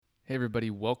Hey everybody,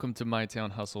 welcome to My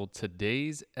Town Hustle.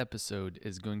 Today's episode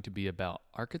is going to be about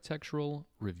architectural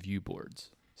review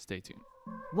boards. Stay tuned.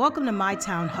 Welcome to My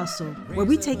Town Hustle, where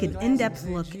we take an in-depth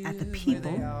look at the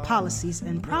people, policies,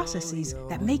 and processes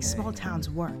that make small towns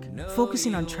work.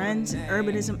 Focusing on trends,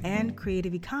 urbanism, and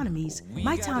creative economies,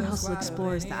 My Town Hustle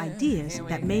explores the ideas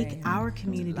that make our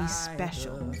community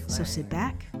special. So sit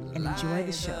back and enjoy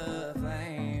the show.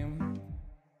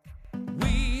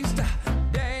 We stop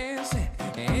dancing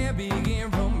and begin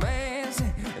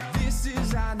romancing. This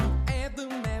is our new anthem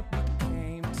that we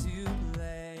came to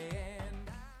play.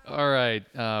 All right,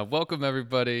 welcome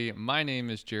everybody. My name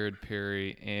is Jared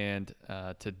Perry, and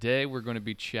today we're going to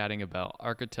be chatting about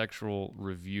architectural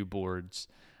review boards.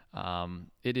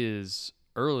 It is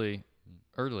early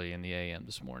in the AM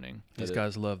this morning. These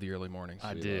guys love the early mornings.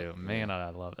 I do. Man, I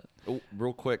love it. Oh,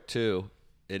 real quick too,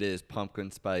 it is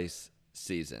pumpkin spice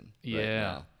season. Right Yeah.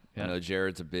 now. Yeah. I know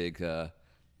Jared's a big,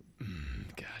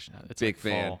 Gosh, no, it's big like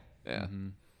fan. fall. Yeah.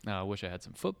 Now, I wish I had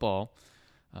some football.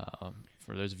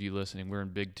 For those of you listening, we're in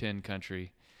Big Ten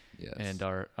country, Yes. and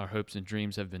our hopes and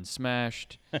dreams have been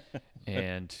smashed,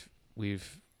 and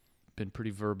we've been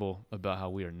pretty verbal about how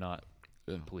we are not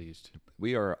pleased.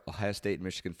 We are Ohio State and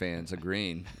Michigan fans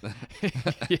agreeing.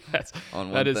 Yes, On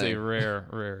one that is thing. a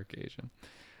rare occasion.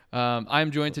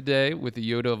 I'm joined today with the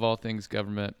Yoda of all things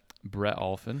government, Brett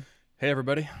Alphin, Hey,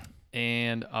 everybody.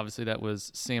 and obviously that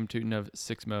was Sam Tootin of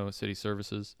Sixmo City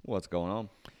Services. What's going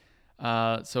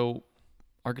on? So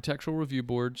architectural review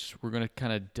boards, we're going to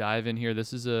kind of dive in here.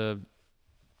 This is a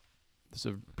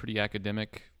pretty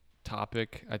academic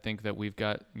topic, I think, that we've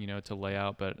got, to lay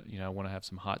out, but, I want to have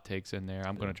some hot takes in there.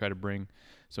 I'm going to try to bring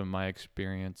some of my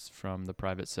experience from the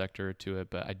private sector to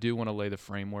it, but I do want to lay the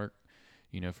framework,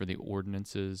 for the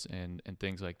ordinances and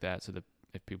things like that, so that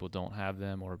if people don't have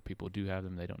them or people do have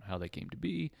them, they don't know how they came to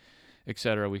be, et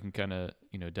cetera. We can kind of,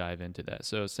 dive into that.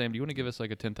 So Sam, do you want to give us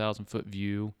like a 10,000 foot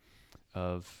view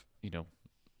of,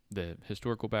 the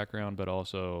historical background, but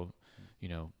also,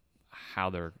 how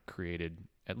they're created,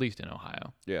 at least in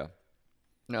Ohio? Yeah.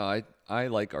 No, I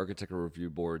like architectural review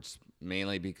boards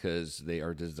mainly because they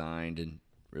are designed and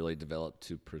really developed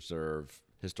to preserve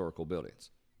historical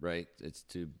buildings, right? It's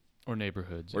to Or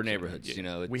neighborhoods. or et cetera. neighborhoods,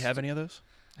 Yeah. It's, We have any of those?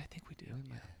 I think we do.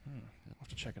 I'll have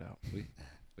to check it out.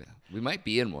 we might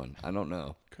be in one. I don't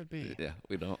know. Could be. Yeah,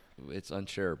 we don't. It's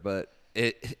unsure, but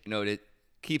it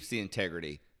keeps the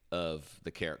integrity of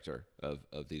the character of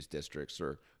these districts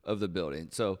or of the building.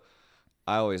 So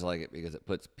I always like it because it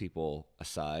puts people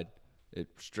aside. It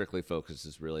strictly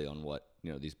focuses really on what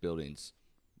these buildings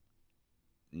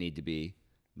need to be,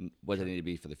 what they need to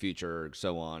be for the future, and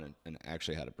so on, and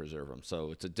actually how to preserve them.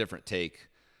 So it's a different take.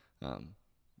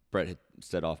 Brett had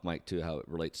said off mic too how it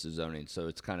relates to zoning. So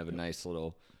it's kind of a nice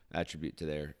little attribute to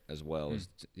there as well as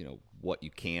what you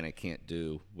can and can't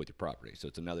do with your property. So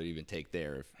it's another even take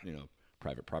there if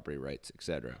private property rights,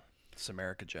 etc. It's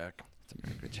America, Jack. It's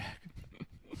America Jack.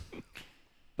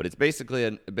 But it's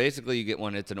basically you get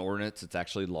one. It's an ordinance. It's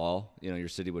actually law. Your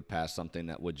city would pass something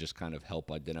that would just kind of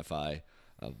help identify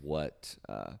what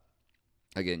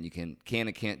again you can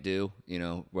and can't do.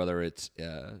 Whether it's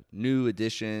new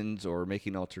additions or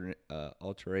making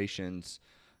alterations,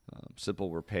 simple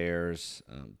repairs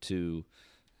to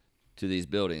these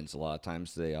buildings. A lot of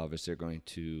times they obviously are going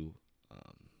to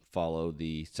follow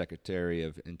the Secretary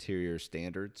of Interior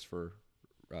standards for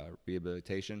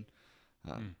rehabilitation,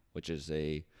 which is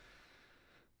a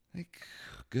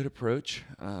good approach,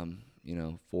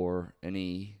 for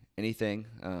anything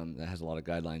that has a lot of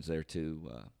guidelines there to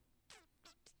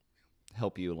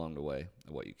help you along the way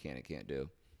of what you can and can't do.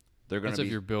 They're going That's to if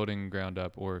be you're building ground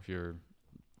up or if you're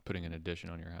putting an addition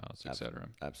on your house, et cetera.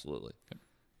 Absolutely.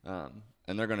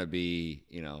 And they're going to be,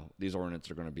 these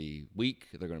ordinances are going to be weak.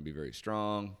 They're going to be very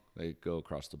strong. They go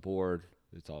across the board.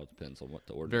 It all depends on what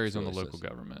the ordinance Varies on the really local says.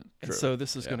 government. And True. so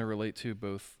this is Yeah. going to relate to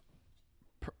both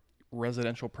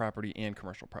residential property and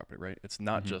commercial property, right? It's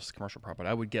not just commercial property.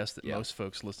 I would guess that Yeah. most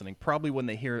folks listening, probably when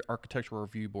they hear architectural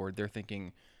review board, they're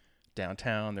thinking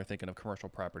downtown, they're thinking of commercial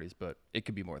properties, but it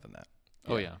could be more than that.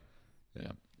 Oh, yeah.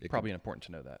 Yeah. It Probably important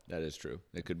to know that. That is true.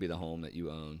 It could be the home that you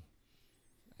own,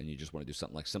 and you just want to do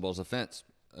something like simple as a fence.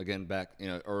 Again,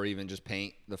 or even just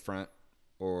paint the front,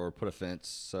 or put a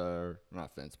fence,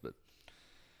 not fence, but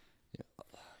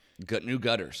new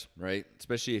gutters, right?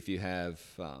 Especially if you have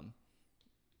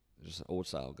just old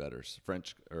style gutters,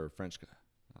 French.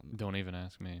 Don't even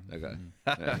ask me. Okay.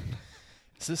 Yeah.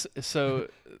 So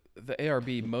the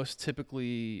ARB most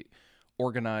typically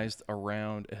organized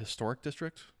around a historic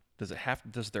district. Does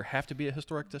there have to be a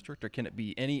historic district, or can it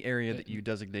be any area that you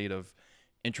designate of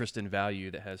interest and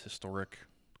value that has historic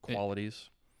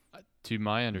qualities? To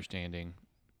my understanding,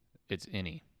 it's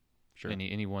Sure.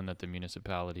 anyone that the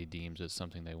municipality deems as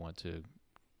something they want to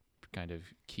kind of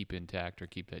keep intact or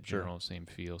keep that Sure. general same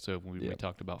feel. So we Yep.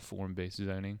 talked about form-based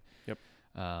zoning. Yep.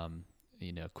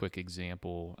 Quick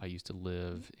example, I used to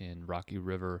live in Rocky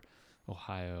River,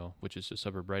 Ohio, which is a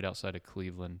suburb right outside of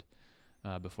Cleveland,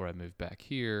 before I moved back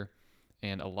here.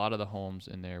 And a lot of the homes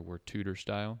in there were Tudor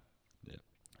style. Yep.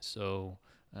 So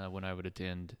when I would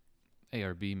attend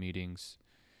ARB meetings,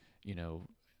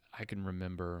 I can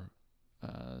remember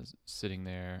sitting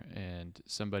there and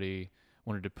somebody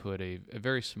wanted to put a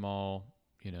very small,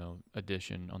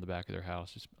 addition on the back of their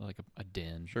house, just like a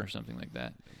den Sure. or something like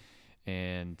that.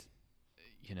 And,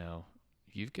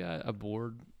 you've got a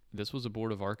board. This was a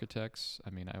board of architects.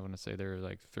 I mean, I want to say there were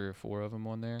like 3 or 4 of them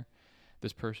on there.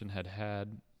 This person had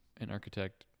an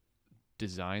architect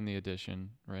design the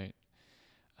addition, right?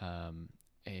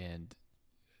 And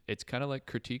it's kind of like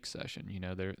critique session.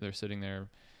 They're sitting there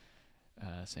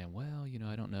saying, well,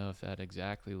 I don't know if that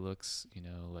exactly looks,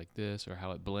 like this, or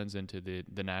how it blends into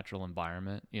the natural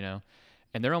environment,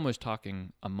 and they're almost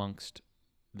talking amongst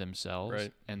themselves.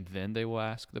 Right. And then they will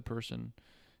ask the person,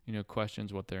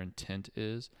 questions, what their intent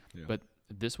is. Yeah. But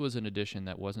this was an addition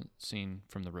that wasn't seen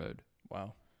from the road.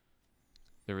 Wow.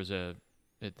 There was the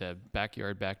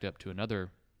backyard backed up to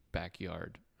another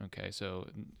backyard. Okay. So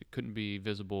it couldn't be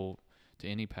visible to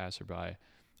any passerby,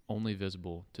 only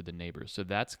visible to the neighbors. So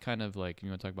that's kind of like, you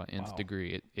want to talk about nth Wow.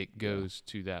 degree. It goes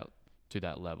to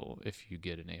that level if you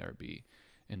get an ARB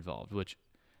involved, which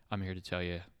I'm here to tell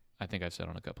you, I think I've said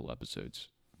on a couple episodes,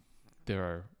 there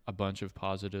are a bunch of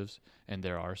positives and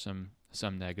there are some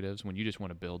negatives when you just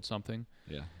want to build something,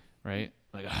 Yeah. right?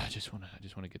 Like, I just want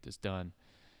to get this done.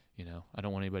 I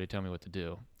don't want anybody to tell me what to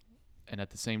do. And at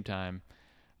the same time,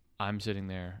 I'm sitting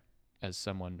there as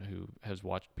someone who has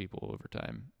watched people over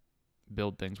time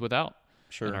build things without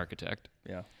Sure. an architect,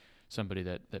 Yeah. somebody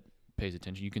that pays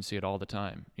attention. You can see it all the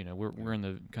time. We're in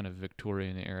the kind of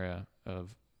Victorian era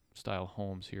of style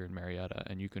homes here in Marietta,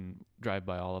 and you can drive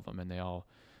by all of them, and they all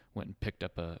went and picked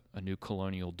up a new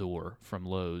colonial door from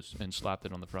Lowe's and slapped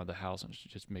it on the front of the house, and it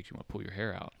just makes you want to pull your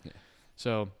hair out. Yeah.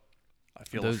 So I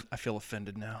feel Those- I feel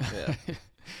offended now. Yeah.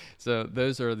 So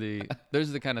those are the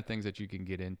kind of things that you can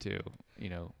get into,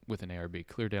 with an ARB,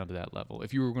 clear down to that level.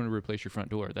 If you were going to replace your front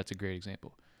door, that's a great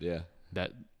example. Yeah.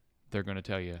 That they're going to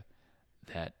tell you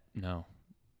that no,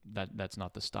 that's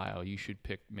not the style. You should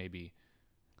pick maybe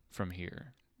from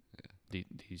here,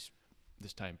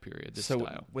 this time period, this So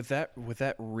style. with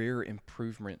that rear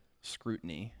improvement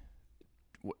scrutiny,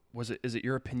 is it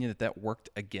your opinion that worked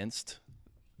against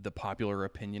the popular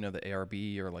opinion of the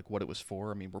ARB, or like what it was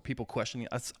for? I mean, were people questioning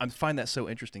it? I find that so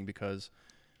interesting because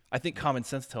I think common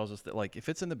sense tells us that, like, if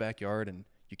it's in the backyard and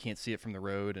you can't see it from the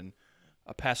road, and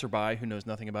a passerby who knows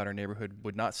nothing about our neighborhood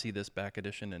would not see this back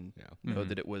addition and Yeah. know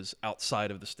that it was outside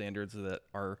of the standards that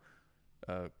our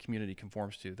community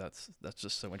conforms to. That's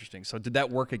just so interesting. So did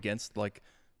that work against, like,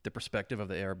 the perspective of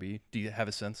the ARB? Do you have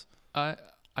a sense?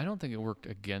 I don't think it worked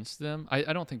against them.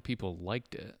 I don't think people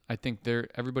liked it. I think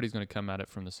everybody's going to come at it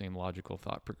from the same logical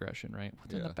thought progression, right?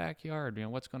 What's in the Yeah. backyard?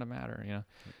 What's going to matter?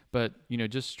 But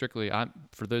just strictly,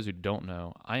 for those who don't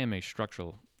know, I am a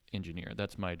structural engineer.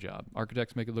 That's my job.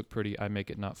 Architects make it look pretty. I make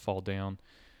it not fall down.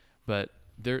 But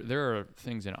there are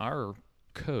things in our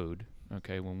code,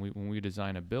 okay, when we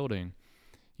design a building,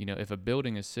 if a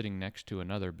building is sitting next to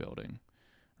another building,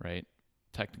 right?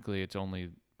 Technically, it's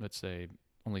only, let's say,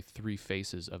 only 3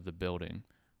 faces of the building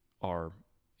are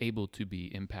able to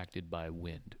be impacted by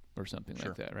wind or something Sure.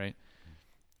 like that, right?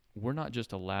 We're not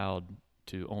just allowed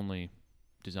to only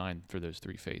design for those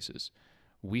 3 faces.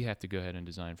 We have to go ahead and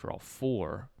design for all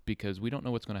 4 because we don't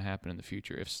know what's going to happen in the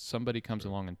future. If somebody comes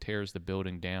along and tears the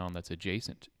building down that's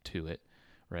adjacent to it,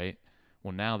 right?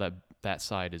 Well, now that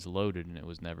side is loaded and it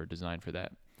was never designed for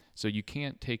that. So you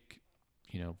can't take,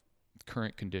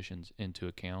 current conditions into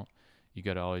account. You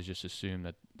got to always just assume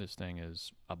that this thing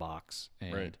is a box,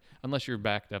 and Right. unless you're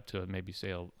backed up to maybe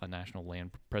say a national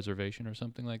land preservation or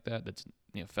something like that, that's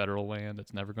federal land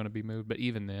that's never going to be moved. But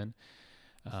even then,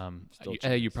 Still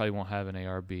you probably won't have an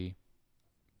ARB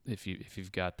if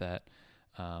you've got that.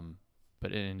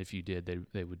 But if you did,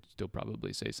 they would still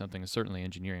probably say something. Certainly,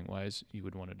 engineering wise, you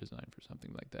would want to design for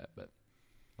something like that. But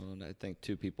Well, and I think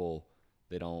too, people,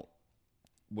 they don't,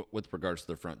 with regards to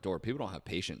their front door, people don't have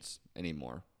patience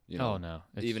anymore. oh no,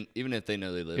 even if they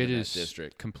know they live it in is that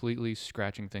district. completely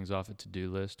scratching things off a to-do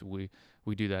list. We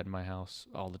do that in my house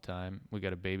all the time. We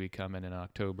got a baby coming in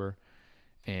October,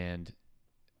 and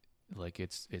like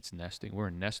it's nesting. We're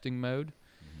in nesting mode,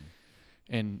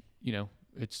 and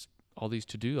it's all these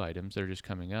to-do items that are just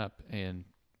coming up. And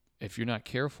if you're not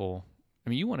careful, I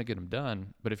mean, you want to get them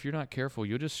done, but if you're not careful,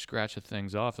 you'll just scratch the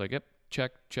things off. Like, yep,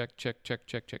 check, check, check, check,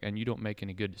 check, check, and you don't make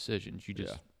any good decisions. You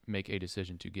just make a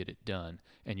decision to get it done.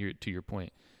 And you're to your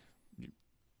point.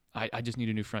 I just need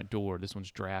a new front door. This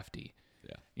one's drafty.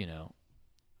 Yeah. You know,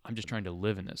 I'm just trying to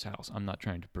live in this house. I'm not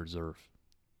trying to preserve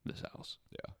this house.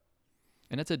 Yeah.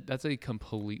 And that's a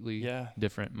completely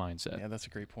different mindset. Yeah, that's a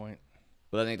great point.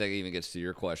 But I think that even gets to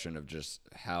your question of just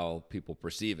how people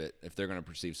perceive it. If they're going to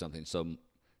perceive something,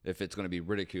 if it's going to be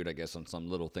ridiculed, I guess, on some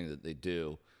little thing that they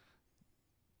do,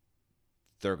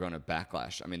 they're going to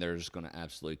backlash. I mean, they're just going to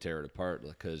absolutely tear it apart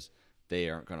because they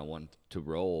aren't going to want to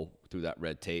roll through that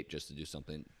red tape just to do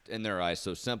something in their eyes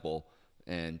so simple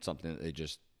and something that they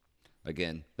just,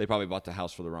 again, they probably bought the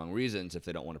house for the wrong reasons if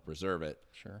they don't want to preserve it.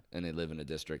 Sure. And they live in a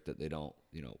district that they don't,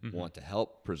 want to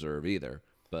help preserve either.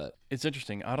 But It's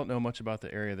interesting. I don't know much about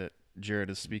the area that Jared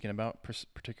is speaking about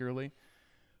particularly,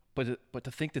 but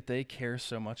to think that they care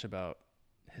so much about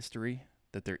history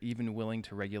that they're even willing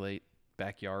to regulate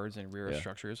backyards and rear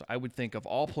structures, I would think of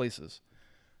all places,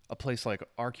 a place like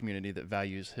our community that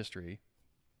values history,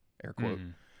 air quote,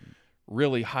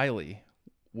 really highly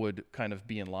would kind of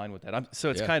be in line with that. So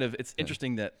it's it's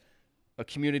interesting that a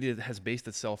community that has based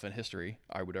itself in history,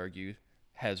 I would argue,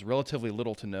 has relatively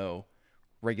little to no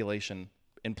regulation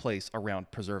in place around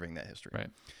preserving that history. Right.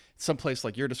 Some place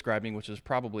like you're describing, which is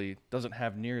probably doesn't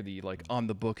have near the like on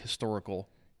the book historical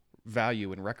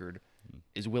value and record,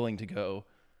 is willing to go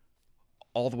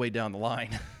all the way down the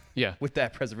line with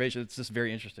that preservation. It's just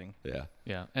very interesting. yeah.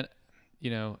 Yeah. And,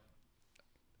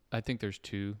 I think there's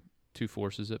two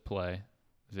forces at play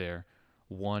there.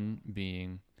 One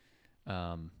being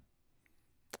the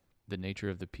nature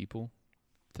of the people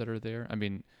that are there. I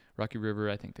mean, Rocky River,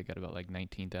 I think they got about like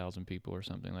 19,000 people or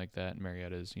something like that.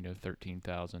 Marietta's,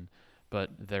 13,000. But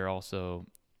they're also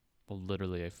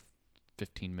literally a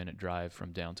 15-minute drive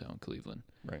from downtown Cleveland.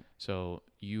 Right. So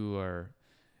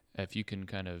if you can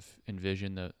kind of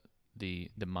envision the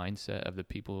mindset of the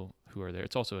people who are there,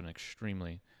 it's also an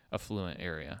extremely affluent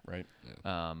area. Right.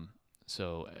 Yeah.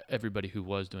 So everybody who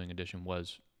was doing addition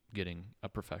was getting a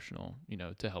professional,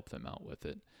 to help them out with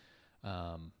it.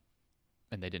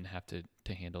 And they didn't have to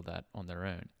handle that on their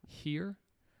own. Here,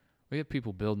 we have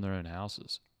people building their own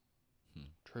houses.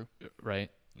 True. Right?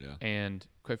 Yeah. And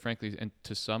quite frankly, and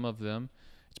to some of them,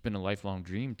 it's been a lifelong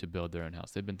dream to build their own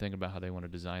house. They've been thinking about how they want to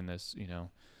design this,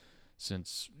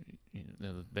 since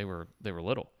they were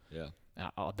little. Yeah.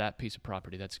 That piece of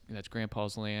property, that's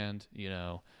Grandpa's land.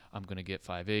 I'm going to get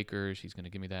 5 acres. He's going to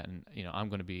give me that, and I'm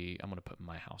going to put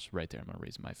my house right there. I'm going to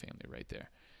raise my family right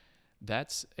there.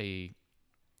 That's if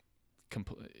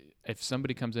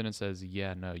somebody comes in and says,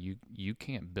 yeah, no, you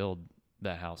can't build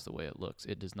that house the way it looks.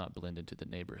 It does not blend into the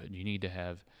neighborhood. You need to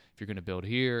have, if you're going to build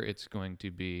here, it's going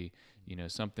to be,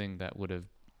 something that would have,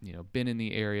 been in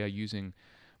the area, using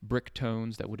brick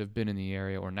tones that would have been in the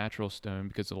area, or natural stone,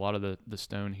 because a lot of the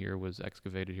stone here was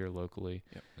excavated here locally.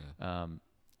 Yep. Yeah.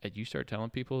 And you start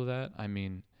telling people that, I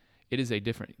mean, it is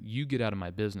you get out of my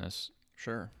business,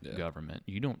 Sure. Yeah. government.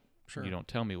 You don't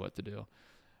tell me what to do.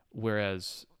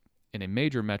 Whereas in a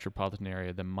major metropolitan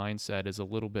area, the mindset is a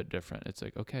little bit different. It's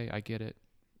like, okay, I get it.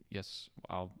 Yes,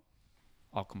 I'll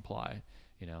comply,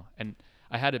 And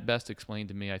I had it best explained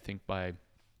to me, I think,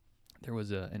 there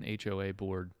was an HOA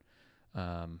board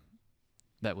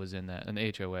that was in that. And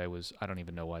the HOA was, I don't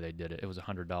even know why they did it. It was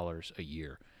 $100 a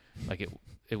year. Like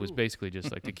it was basically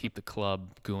just like to keep the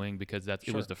club going, because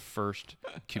it was the first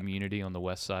community on the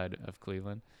west side of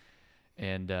Cleveland.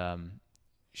 And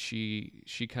she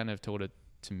kind of told it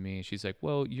to me. She's like,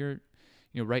 well,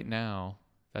 right now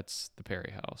that's the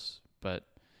Perry house, but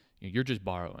you're just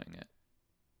borrowing it.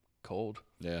 Cold.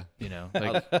 Yeah.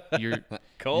 Like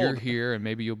you're here, and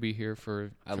maybe you'll be here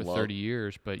for 30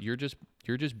 years, but you're just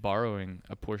borrowing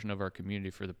a portion of our community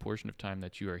for the portion of time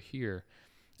that you are here,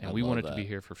 and we want it to be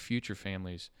here for future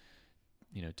families,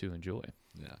 to enjoy.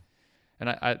 Yeah.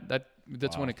 And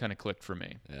that's when it kind of clicked for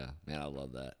me. Yeah, man, I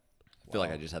love that. I feel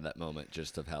like I just had that moment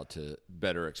just of how to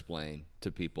better explain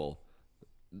to people,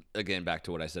 again, back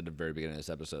to what I said at the very beginning of this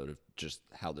episode, of just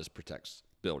how this protects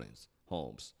buildings,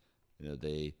 homes.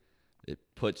 It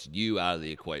puts you out of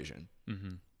the equation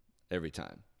every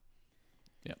time.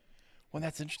 Yeah. Well,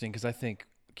 that's interesting, because I think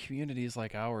communities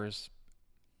like ours,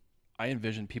 I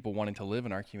envision people wanting to live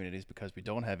in our communities because we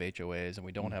don't have HOAs and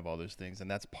we don't have all those things. And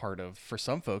that's for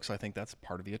some folks, I think that's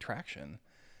part of the attraction,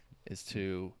 is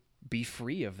to be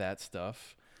free of that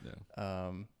stuff.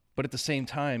 Yeah. But at the same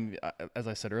time, as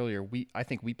I said earlier, I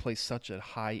think we place such a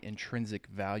high intrinsic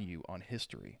value on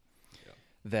history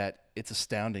that it's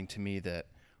astounding to me that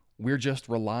we're just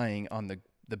relying on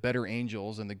the better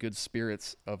angels and the good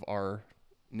spirits of our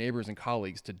neighbors and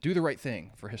colleagues to do the right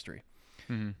thing for history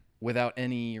without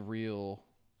any real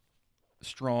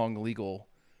strong legal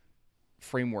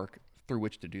framework through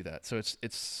which to do that. So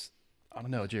it's I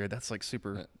don't know, Jared, that's like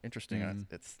super interesting.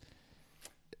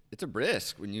 It's a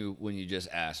risk when you just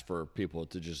ask for people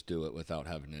to just do it without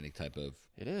having any type of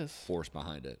It is. force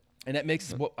behind it. And that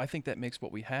makes I think that makes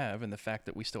what we have and the fact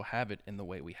that we still have it in the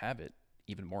way we have it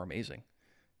even more amazing.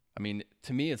 I mean,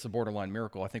 to me, it's a borderline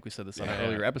miracle. I think we said this on an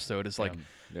earlier episode. It's like,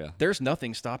 there's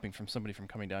nothing stopping from somebody from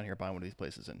coming down here, buying one of these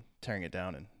places and tearing it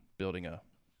down and building a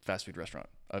fast food restaurant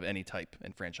of any type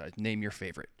and franchise. Name your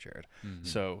favorite, Jared.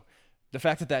 So the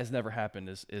fact that has never happened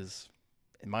is,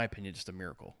 in my opinion, just a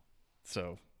miracle.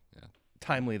 So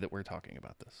timely that we're talking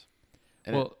about this.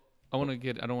 And Well, I don't want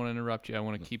to interrupt you. I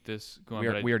want to keep this going.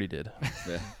 but We already did.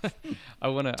 I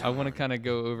want to kind of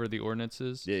go over the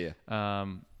ordinances. Yeah.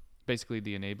 Basically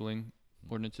the enabling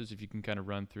ordinances. If you can kind of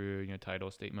run through,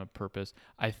 title, statement of purpose.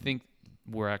 I think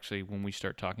we're actually, when we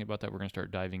start talking about that, we're going to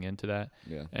start diving into that.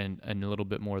 Yeah. And a little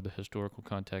bit more of the historical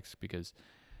context, because,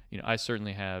 I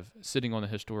certainly have, sitting on the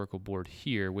historical board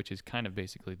here, which is kind of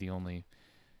basically the only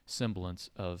semblance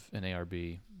of an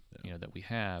ARB, that we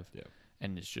have. Yeah.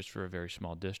 And it's just for a very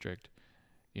small district.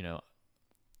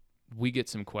 We get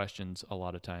some questions a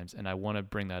lot of times, and I want to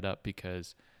bring that up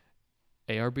because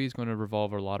ARB is going to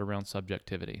revolve a lot around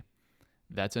subjectivity.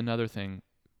 That's another thing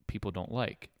people don't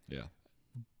like. Yeah.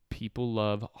 People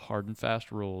love hard and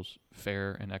fast rules,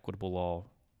 fair and equitable law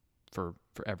for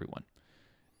everyone.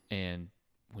 And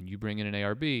when you bring in an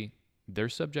ARB,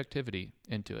 there's subjectivity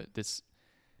into it.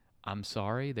 I'm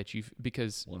sorry that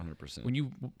because 100%. when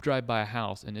you drive by a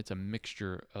house and it's a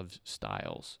mixture of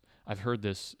styles, I've heard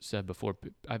this said before.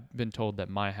 I've been told that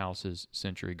my house is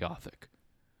Century Gothic.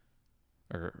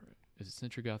 Or is it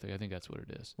Century Gothic? I think that's what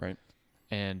it is. Right.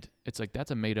 And it's like,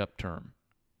 that's a made up term.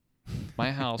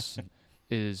 My house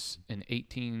is an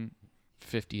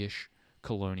 1850-ish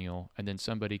colonial, and then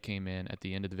somebody came in at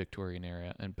the end of the Victorian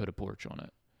era and put a porch on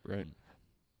it. Right.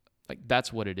 Like,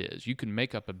 that's what it is. You can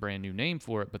make up a brand new name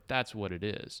for it, but that's what it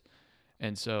is.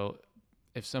 And so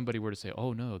if somebody were to say,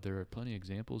 oh, no, there are plenty of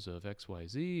examples of X, Y,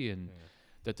 Z, and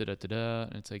da-da-da-da-da,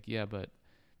 and it's like, yeah, but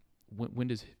when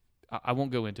does... I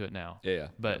won't go into it now. Yeah.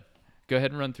 But go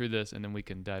ahead and run through this, and then we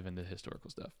can dive into historical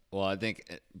stuff. Well, I think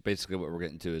basically what we're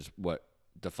getting to is what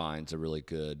defines a really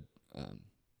good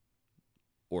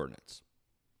ordinance.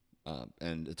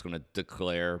 And it's going to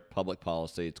declare public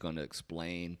policy. It's going to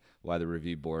explain why the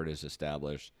review board is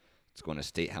established. It's going to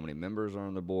state how many members are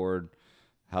on the board,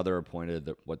 how they're appointed,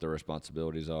 what their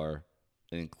responsibilities are.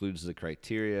 It includes the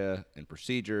criteria and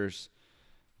procedures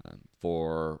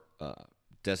for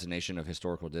designation of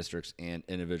historical districts and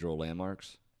individual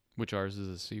landmarks. Which ours is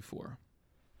a C4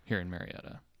 here in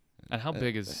Marietta. And how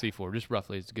big is C4? Just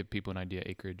roughly, to give people an idea,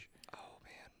 acreage.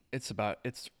 It's a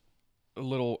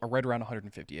little right around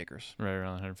 150 acres. Right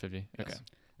around 150? Yes. Okay.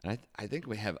 And I think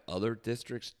we have other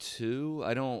districts too.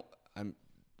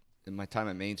 In my time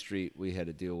at Main Street, we had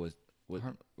to deal with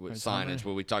signage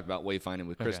where we talked about wayfinding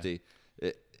with Christie.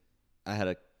 I had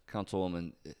a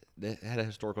councilwoman that had a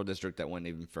historical district that went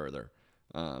even further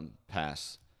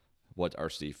past what our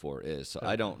C4 is. So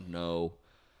I don't know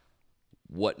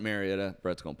what Marietta.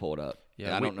 Brett's gonna pull it up. Yeah,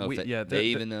 and I don't know if they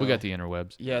even know. We got the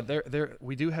interwebs. Yeah,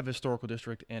 we do have a historical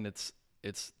district, and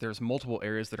there's multiple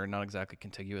areas that are not exactly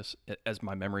contiguous, as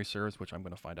my memory serves, which I'm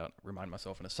going to remind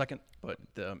myself in a second. But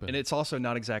and it's also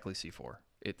not exactly C4.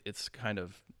 It's kind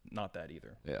of not that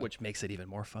either, which makes it even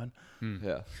more fun.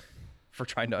 Yeah, for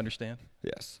trying to understand.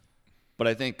 Yes, but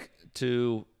I think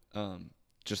too,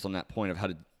 just on that point of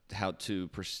how to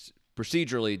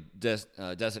procedurally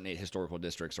designate historical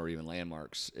districts or even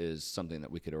landmarks is something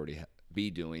that we could already be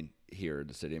doing here in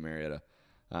the city of Marietta.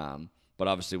 But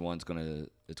obviously, it's going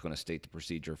to state the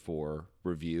procedure for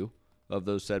review of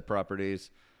those said properties,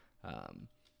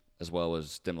 as well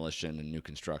as demolition and new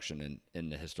construction in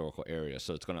the historical area.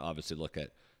 So it's going to obviously look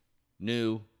at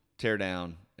new, tear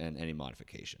down, and any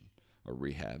modification or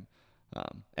rehab.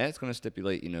 And it's going to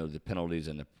stipulate, the penalties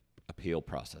and the appeal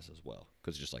process as well,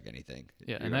 because just like anything, Yeah,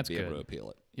 you're and gonna that's be able good. to appeal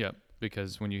it. Yeah,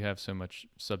 because when you have so much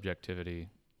subjectivity,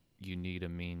 you need a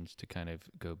means to kind of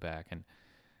go back. And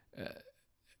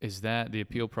is that the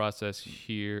appeal process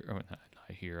here? Or not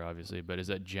here, obviously, but is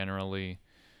that generally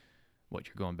what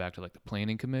you're going back to, like the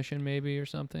planning commission maybe or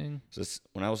something? So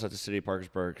when I was at the city of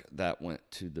Parkersburg, that went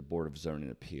to the Board of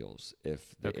Zoning Appeals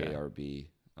if the Okay. ARB,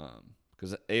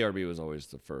 because ARB was always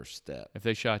the first step, If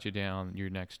they shot you down,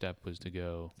 your next step was to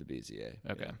go. the BZA.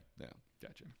 Okay. Yeah.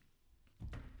 Gotcha.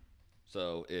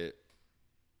 So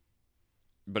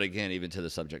but again, even to the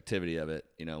subjectivity of it,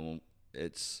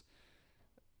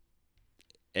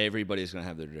 everybody's going to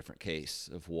have their different case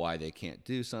of why they can't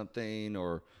do something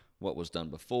or what was done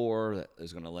before that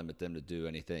is going to limit them to do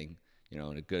anything. You know,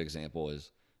 and a good example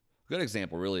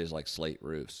really is like slate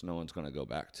roofs. No one's going to go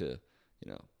back to,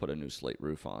 put a new slate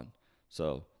roof on.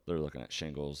 So they're looking at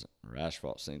shingles or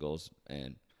asphalt shingles,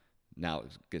 and now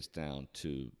it gets down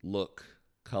to look,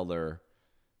 color.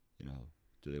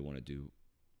 Do they want to do?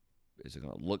 Is it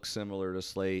going to look similar to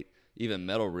slate? Even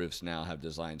metal roofs now have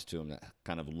designs to them that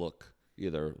kind of look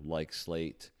either like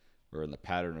slate or in the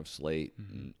pattern of slate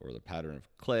or the pattern of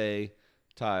clay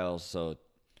tiles. So,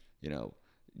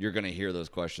 you're going to hear those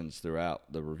questions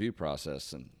throughout the review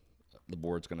process, and the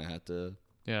board's going to have to,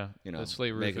 the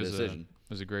slate make roof a decision.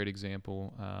 is a great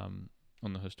example.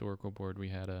 On the historical board, we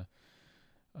had a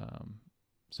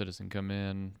citizen come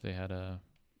in. They had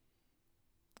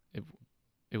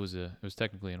it was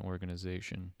technically an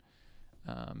organization,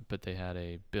 but they had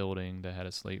a building that had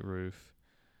a slate roof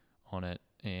on it,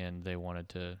 and they wanted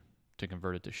to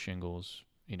convert it to shingles,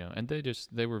 and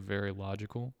they were very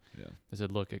logical. Yeah. They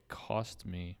said, look, it cost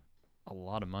me a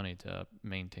lot of money to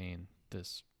maintain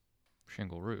this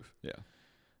shingle roof. Yeah.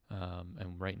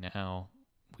 And right now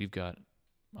we've got,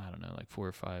 I don't know, like 4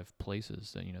 or 5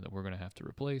 places that, that we're going to have to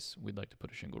replace. We'd like to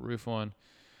put a shingle roof on.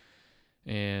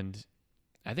 And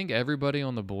I think everybody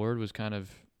on the board was kind of,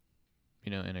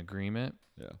 in agreement.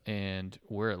 Yeah. And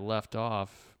where it left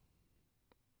off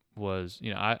was,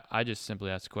 I just simply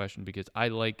asked the question because I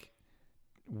like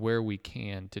where we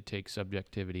can to take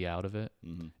subjectivity out of it.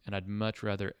 Mm-hmm. And I'd much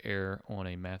rather err on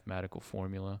a mathematical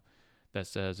formula that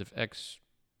says if X,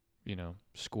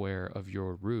 square of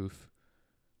your roof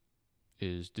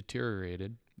is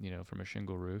deteriorated, from a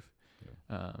shingle roof,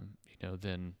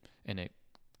 then, and it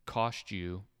cost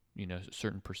you, a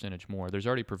certain percentage more. There's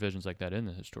already provisions like that in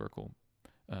the historical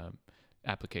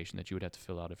application that you would have to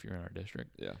fill out if you're in our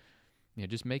district. Yeah.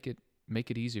 Just make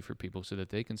it easy for people so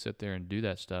that they can sit there and do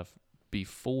that stuff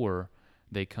before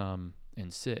they come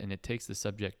and sit, and it takes the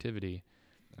subjectivity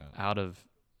out of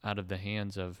the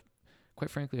hands of, quite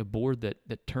frankly, a board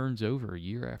that turns over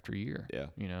year after year.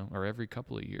 Yeah. Or every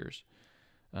couple of years.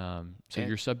 So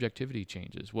your subjectivity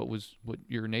changes. What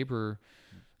your neighbor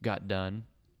got done,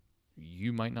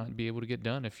 you might not be able to get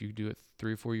done if you do it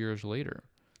 3 or 4 years later,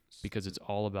 because it's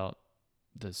all about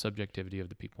the subjectivity of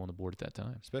the people on the board at that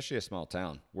time. Especially a small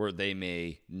town where they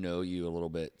may know you a little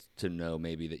bit to know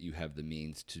maybe that you have the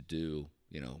means to do,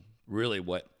 really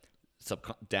what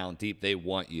down deep they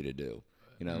want you to do.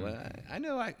 I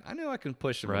know I can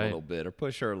push them a little bit or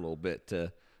push her a little bit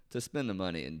to spend the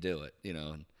money and do it,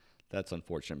 and that's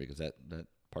unfortunate because that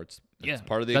part's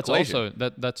part of the equation.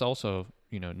 That's also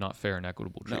not fair and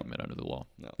equitable treatment under the law.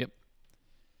 No. Yep.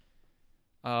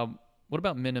 What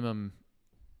about minimum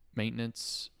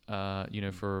maintenance?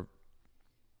 For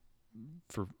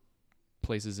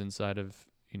places inside of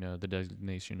the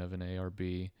designation of an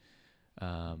ARB,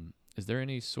 is there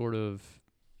any sort of?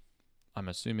 I'm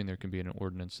assuming there can be an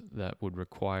ordinance that would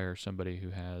require somebody who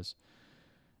has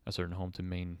a certain home to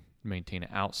maintain it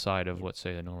outside of what,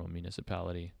 say, a normal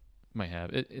municipality might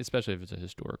have, especially if it's a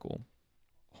historical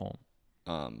home.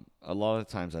 A lot of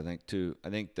times I think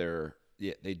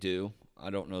they do. I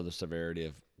don't know the severity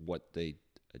of what they.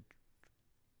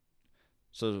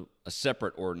 So a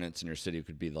separate ordinance in your city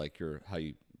could be like your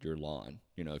lawn.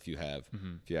 If you have,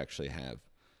 if you actually have.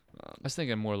 I was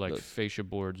thinking more like fascia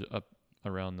boards up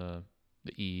around the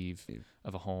eave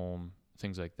of a home,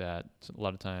 things like that. So a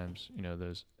lot of times,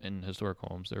 those in historic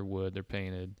homes, they're wood, they're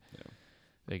painted,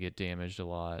 they get damaged a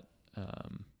lot.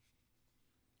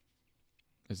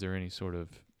 Is there any sort of,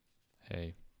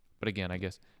 but again, I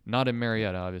guess not in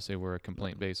Marietta, obviously we're a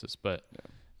complaint basis, but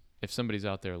if somebody's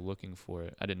out there looking for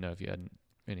it, I didn't know if you had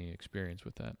any experience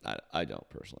with that. I don't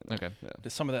personally. No. Okay. Yeah.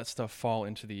 Does some of that stuff fall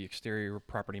into the exterior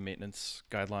property maintenance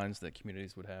guidelines that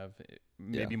communities would have?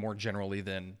 Maybe more generally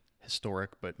than historic,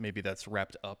 but maybe that's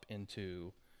wrapped up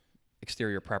into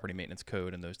exterior property maintenance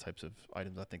code and those types of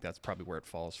items. I think that's probably where it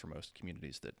falls for most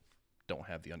communities that don't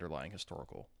have the underlying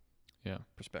historical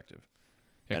perspective.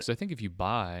 Yeah, because I think if you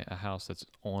buy a house that's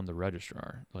on the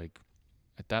registrar, like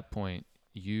at that point,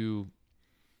 you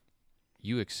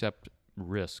accept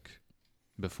risk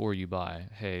before you buy.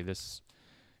 Hey,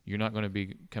 you're not going to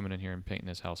be coming in here and painting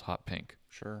this house hot pink.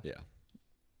 Sure. Yeah.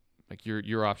 Like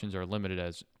your options are limited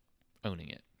as owning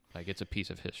it. Like it's a piece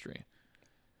of history.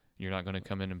 You're not going to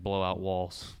come in and blow out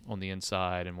walls on the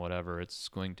inside and whatever. It's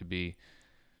going to be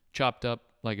chopped up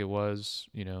like it was,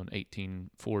 in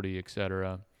 1840,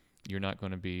 etc. You're not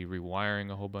going to be rewiring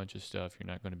a whole bunch of stuff.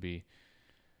 You're not going to be,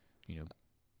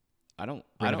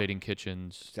 renovating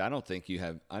kitchens. See, I don't think you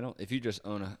have. If you just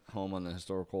own a home on the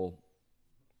historical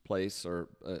place or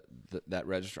that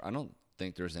register, I don't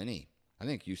think there's any. I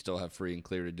think you still have free and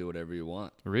clear to do whatever you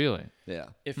want. Really? Yeah.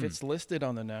 If it's listed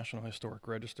on the National Historic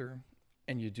Register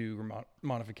and you do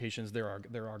modifications, there are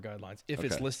guidelines. If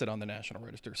it's Okay. listed on the National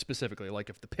Register specifically, like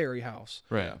if the Perry House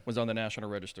Right. was on the National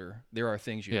Register, there are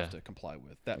things you have Yeah. to comply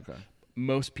with. That Okay.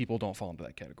 most people don't fall into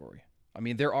that category. I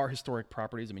mean, there are historic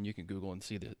properties. I mean, you can Google and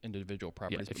see the individual Yeah,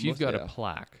 properties. if but you've most- got yeah. a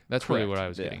plaque, that's really what Correct. I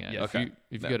was Yeah. getting at. Yeah. If Okay. you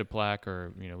if you No. got a plaque,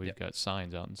 or we've Yeah. got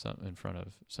signs out in front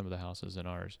of some of the houses in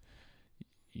ours,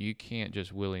 you can't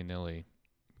just willy nilly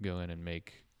go in and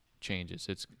make changes.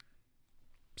 It's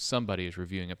somebody is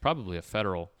reviewing it, probably a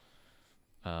federal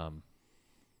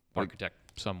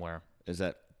architect somewhere. Is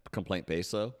that complaint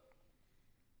based though?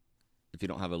 If you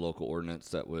don't have a local ordinance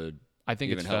that would I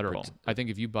think it's even help federal. I think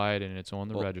if you buy it and it's on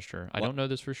the Well, register, I what- don't know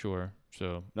this for sure.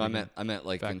 So No, we I meant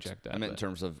like fact check that, I meant in but-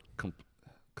 terms of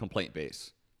complaint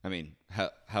base. I mean,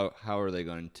 how are they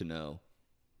going to know?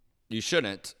 You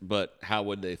shouldn't, but how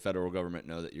would the federal government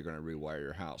know that you're going to rewire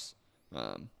your house?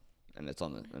 And it's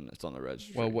on the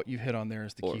registry. Well, what you hit on there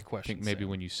is the Or- key I question. think maybe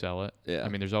when you sell it. Yeah. I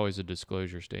mean, there's always a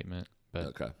disclosure statement, but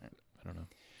okay, I don't know.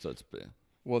 so it's yeah.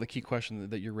 Well, the key question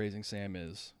that you're raising, Sam,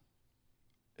 is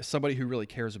somebody who really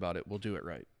cares about it will do it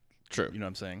right. True. You know what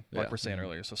I'm saying? Yeah. Like we're saying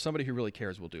earlier. So somebody who really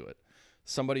cares will do it.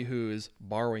 Somebody who is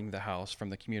borrowing the house from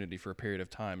the community for a period of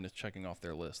time and is checking off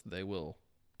their list, they will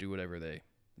do whatever they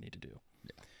need to do.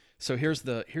 Yeah. So here's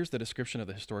the description of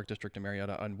the historic district in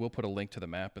Marietta, and we'll put a link to the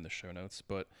map in the show notes.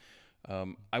 But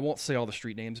I won't say all the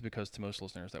street names because to most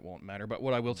listeners that won't matter. But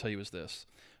what I will tell you is this: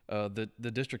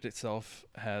 the district itself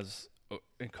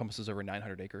encompasses over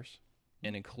 900 acres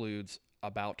and includes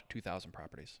about 2,000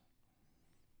 properties.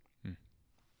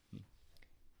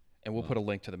 And we'll put a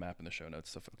link to the map in the show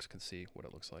notes so folks can see what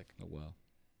it looks like. Oh wow.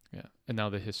 Yeah. And now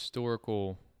the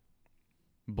historical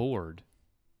board,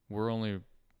 we're only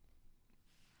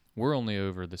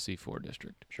over the C4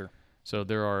 district. Sure. So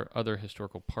there are other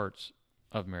historical parts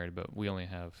of Marietta, but we only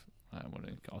have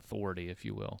authority, if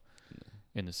you will,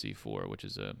 in the C4, which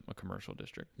is a commercial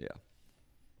district. Yeah.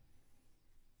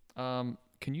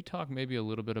 Can you talk maybe a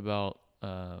little bit about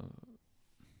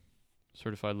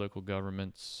certified local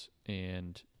governments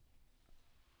and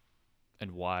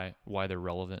why they're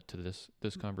relevant to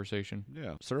this conversation?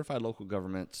 Yeah. Certified local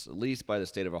governments, at least by the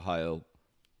state of Ohio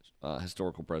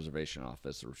Historical Preservation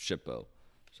Office, or SHPO.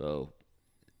 So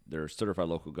there are certified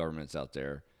local governments out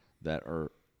there that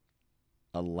are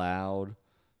allowed,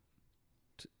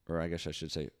 or I guess I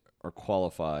should say, are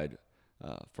qualified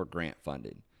for grant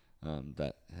funding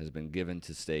that has been given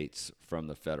to states from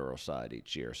the federal side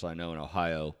each year. So I know in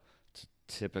Ohio,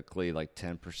 typically like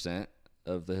 10%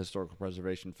 of the historical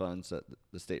preservation funds that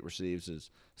the state receives is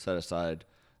set aside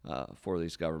for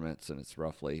these governments, and it's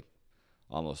roughly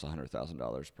almost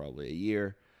 $100,000 probably a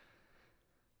year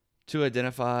to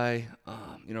identify,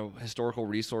 historical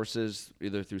resources,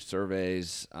 either through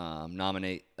surveys,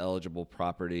 nominate eligible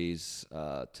properties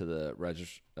to the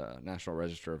National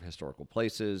Register of Historical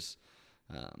Places,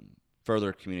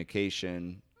 further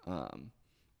communication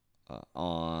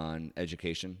on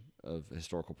education of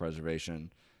historical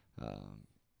preservation,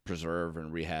 preserve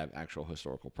and rehab actual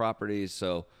historical properties.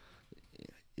 So,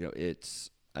 it's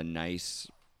a nice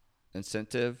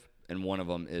incentive, and one of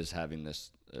them is having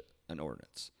this an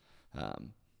ordinance.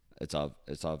 It's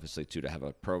obviously to have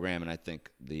a program, and I think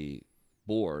the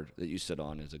board that you sit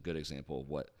on is a good example of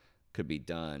what could be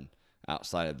done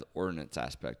outside of the ordinance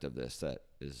aspect of this, that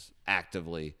is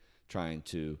actively trying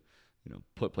to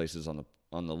put places on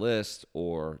the list,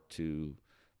 or to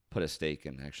put a stake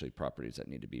in actually properties that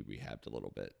need to be rehabbed a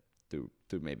little bit through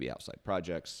maybe outside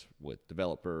projects with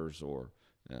developers or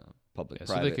public-private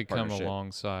so they could come partnership.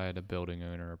 alongside a building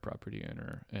owner or property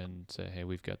owner and say, hey,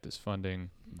 we've got this funding.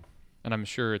 And I'm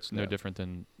sure it's no Yeah. different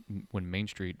than when Main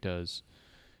Street does.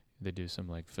 They do some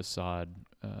like facade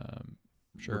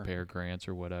Sure. repair grants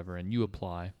or whatever, and you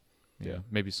apply. You Yeah. know,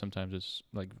 maybe sometimes it's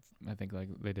like, I think like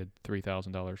they did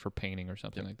 $3,000 for painting or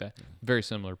something Yep. like that. Very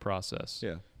similar process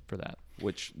Yeah, for that.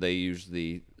 which they use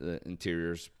the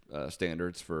interiors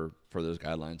standards for those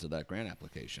guidelines of that grant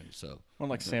application. So Well,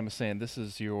 like Sam was saying, this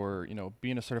is your,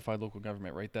 being a certified local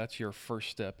government, right? That's your first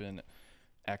step in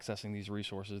accessing these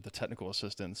resources, the technical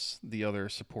assistance, the other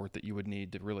support that you would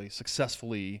need to really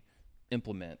successfully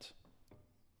implement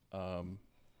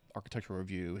architectural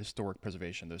review, historic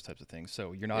preservation, those types of things.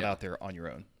 So you're not Yeah. out there on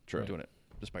your own. True. You're doing it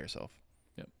just by yourself.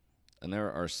 And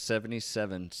there are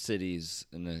 77 cities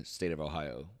in the state of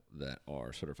Ohio that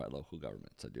are certified local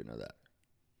governments. I do know that.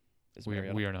 Is We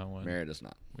Marietta. are not one. Marriott is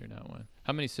not. We're not one.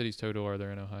 How many cities total are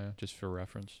there in Ohio, just for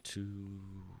reference?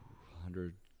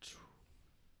 200.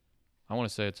 I want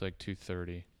to say it's like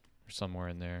 230 or somewhere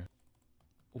in there.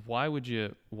 Why would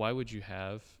you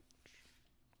have,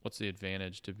 what's the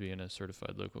advantage to being a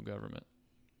certified local government?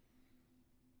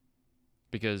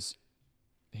 Because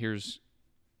here's,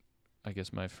 I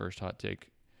guess, my first hot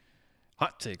take.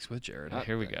 Hot takes with Jared.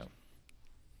 Here we go.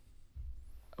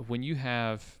 When you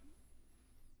have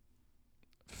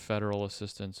federal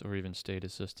assistance or even state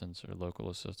assistance or local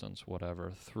assistance,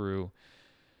 whatever, through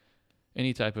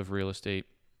any type of real estate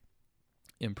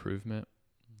improvement,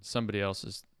 somebody else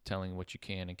is telling what you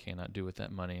can and cannot do with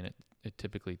that money, and it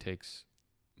typically takes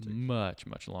much,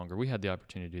 much longer. We had the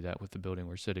opportunity to do that with the building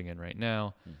we're sitting in right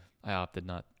now. I opted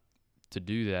not to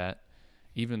do that,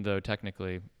 even though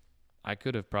technically I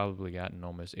could have probably gotten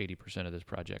almost 80% of this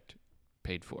project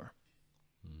paid for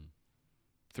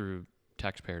through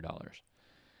taxpayer dollars.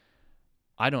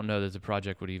 I don't know that the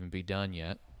project would even be done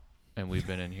yet, and we've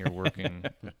been in here working.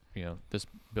 This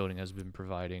building has been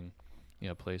providing,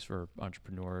 a place for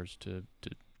entrepreneurs to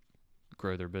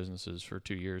grow their businesses for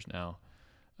 2 years now,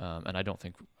 and I don't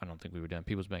think we were done.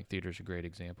 People's Bank Theater is a great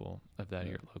example of that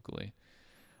here locally.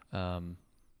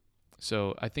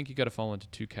 So I think you got to fall into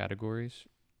two categories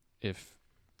if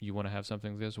you want to have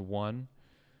something like this. One,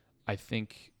 I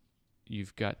think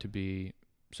you've got to be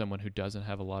someone who doesn't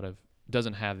have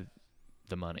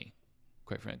the money,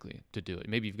 quite frankly, to do it.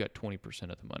 Maybe you've got 20%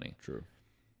 of the money. True.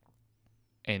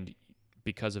 And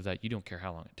because of that, you don't care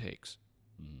how long it takes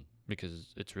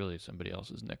because it's really somebody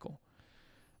else's nickel.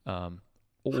 Or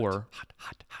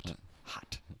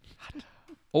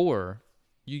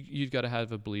you've got to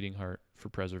have a bleeding heart for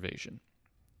preservation.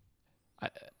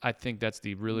 I think that's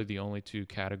really the only two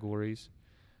categories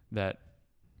that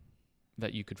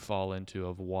you could fall into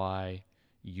of why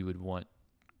you would want,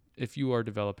 if you are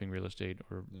developing real estate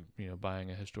or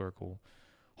buying a historical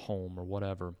home or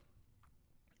whatever.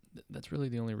 That's really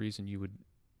the only reason you would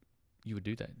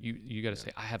do that. You got to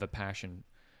say, I have a passion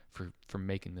for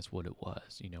making this what it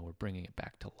was. We're bringing it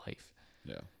back to life.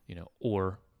 Yeah.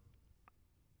 Or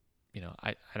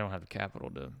I don't have the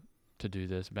capital to do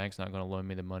this. Bank's not going to loan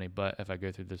me the money, but if I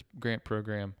go through this grant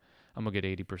program, I'm going to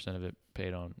get 80% of it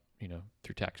paid on,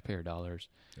 through taxpayer dollars.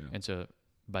 Yeah. And so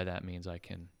by that means I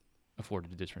can afford to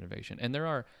do this renovation. And there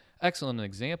are excellent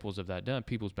examples of that done,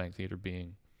 People's Bank Theater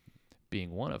being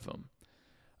one of them.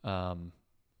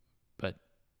 But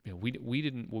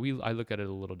I look at it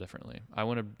a little differently. I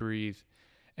want to breathe.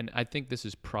 And I think this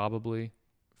is probably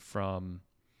from,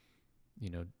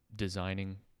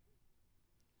 designing,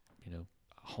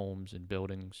 homes and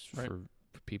buildings for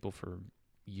people for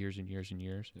years and years and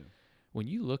years. Yeah. When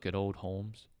you look at old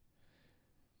homes,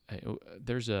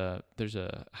 there's a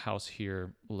house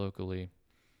here locally.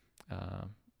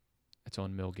 It's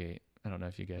on Millgate. I don't know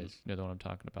if you guys know the one I'm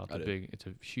talking about. It's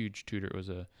a huge Tudor. It was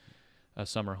a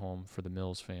summer home for the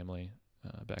Mills family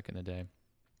back in the day.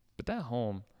 But that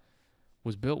home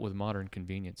was built with modern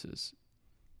conveniences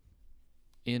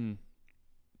in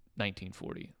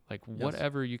 1940. Like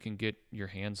whatever you can get your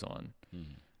hands on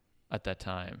at that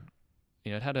time.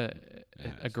 It had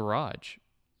a garage,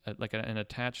 like an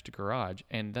attached garage,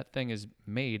 and that thing is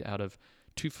made out of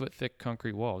 2 foot thick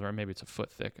concrete walls, or maybe it's a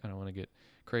foot thick. I don't want to get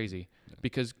crazy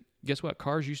because guess what?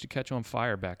 Cars used to catch on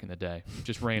fire back in the day,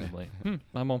 just randomly.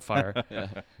 I'm on fire.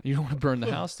 You don't want to burn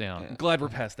the house down. I'm glad we're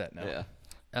past that now.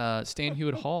 Yeah. Stan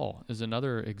Hewitt Hall is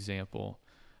another example.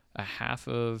 A half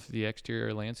of the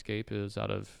exterior landscape is out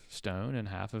of stone and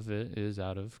half of it is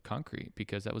out of concrete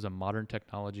because that was a modern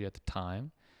technology at the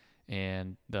time,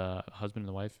 and the husband and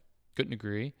the wife couldn't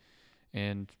agree,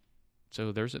 and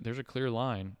so there's a clear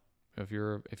line if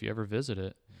you ever visit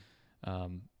it,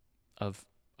 of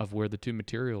where the two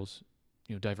materials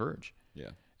diverge.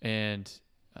 Yeah. And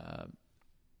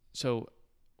so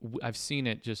I've seen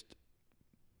it. Just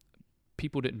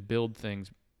people didn't build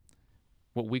things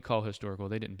what we call historical.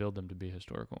 They didn't build them to be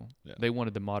historical. Yeah. They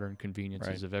wanted the modern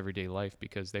conveniences of everyday life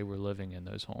because they were living in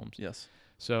those homes. Yes.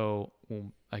 So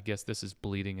I guess this is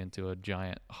bleeding into a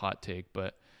giant hot take,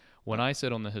 but when I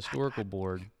sit on the historical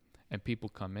board and people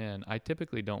come in, I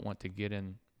typically don't want to get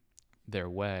in their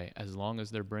way as long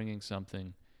as they're bringing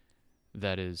something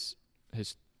that is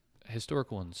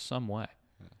historical in some way.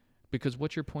 Yeah. Because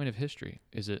what's your point of history?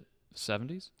 Is it the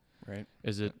 70s? Right.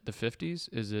 Is it the 50s?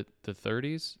 Is it the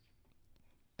 30s?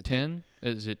 10?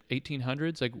 Is it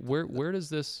 1800s? Like where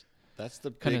does this? That's the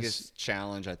biggest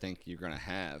challenge I think you're going to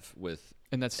have with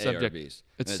and that's ARBs.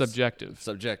 It's subjective.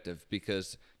 Subjective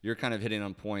because you're kind of hitting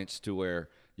on points to where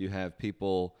you have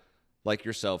people like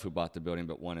yourself who bought the building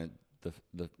but wanted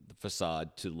the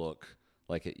facade to look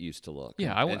like it used to look.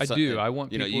 Yeah, I do. I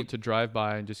want people to drive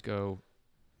by and just go,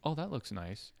 "Oh, that looks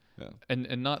nice,"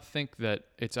 and not think that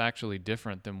it's actually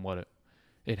different than what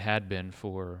it had been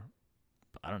for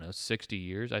I don't know, 60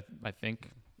 years. I think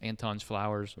Anton's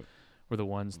Flowers were the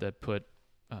ones that put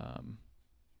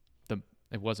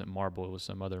it wasn't marble, it was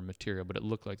some other material, but it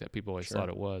looked like that. People always thought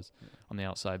it was on the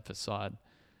outside facade.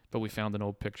 But we found an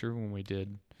old picture when we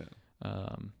did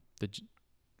the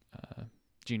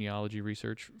genealogy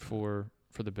research for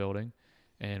the building,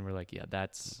 and we're like, yeah,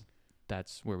 that's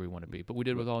where we want to be. But we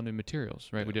did it with all new materials,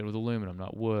 right? We did it with aluminum,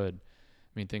 not wood.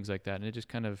 I mean, things like that. And it just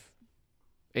kind of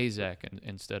AZEK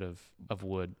instead of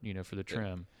wood, for the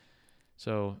trim.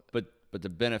 So, but the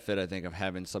benefit, I think, of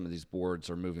having some of these boards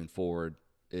or moving forward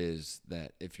is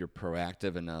that if you're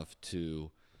proactive enough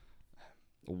to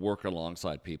work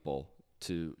alongside people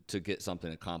to get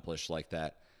something accomplished like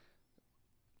that,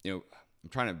 I'm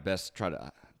trying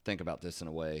to think about this in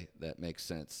a way that makes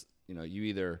sense. You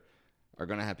either are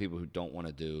going to have people who don't want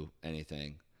to do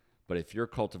anything, but if you're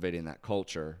cultivating that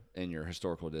culture in your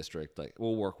historical district, like,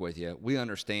 we'll work with you. We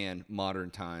understand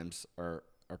modern times are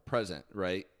present,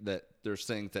 right? That there's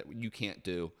things that you can't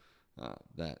do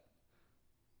that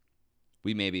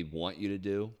we maybe want you to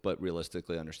do, but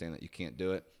realistically understand that you can't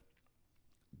do it.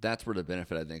 That's where the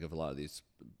benefit, I think, of a lot of these,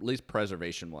 at least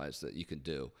preservation-wise, that you can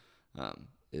do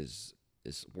is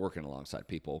working alongside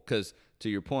people. Because to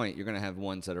your point, you're going to have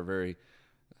ones that are very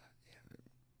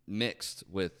mixed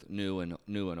with new and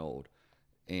old,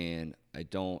 and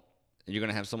you're going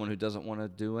to have someone who doesn't want to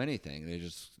do anything.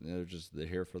 They're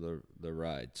here for the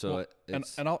ride. So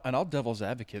I'll devil's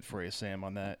advocate for you, Sam,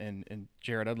 on that. And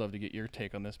Jared, I'd love to get your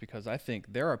take on this, because I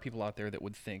think there are people out there that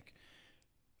would think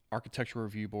architectural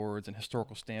review boards and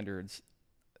historical standards,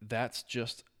 that's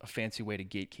just a fancy way to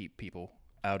gatekeep people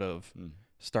out of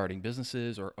starting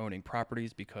businesses or owning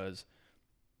properties, because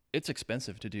it's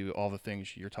expensive to do all the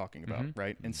things you're talking about,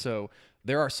 right? And so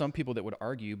there are some people that would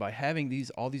argue by having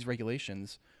all these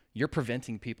regulations, you're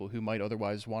preventing people who might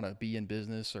otherwise want to be in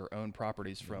business or own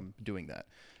properties from doing that.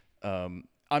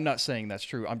 I'm not saying that's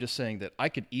true. I'm just saying that I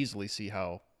could easily see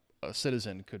how a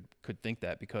citizen could think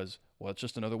that, because, well, it's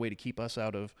just another way to keep us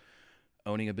out of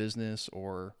owning a business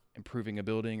or improving a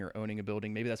building or owning a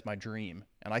building. Maybe that's my dream,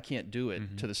 and I can't do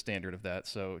it to the standard of that.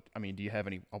 So, I mean, do you have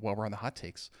any, while we're on the hot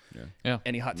takes,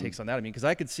 any hot takes on that? I mean, because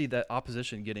I could see that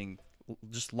opposition getting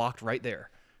just locked right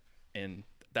there. And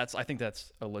I think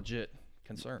that's a legit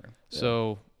concern.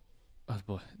 So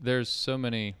there's so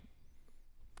many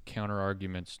counter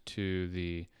arguments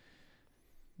to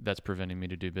that's preventing me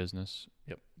to do business.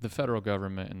 Yep. The federal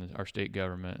government and our state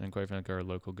government and, quite frankly, our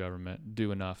local government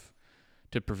do enough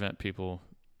to prevent people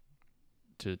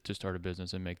to start a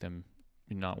business and make them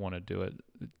not want to do it.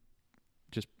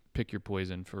 Just pick your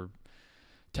poison for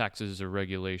taxes or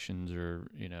regulations or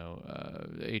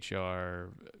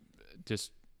HR.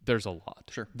 Just there's a lot.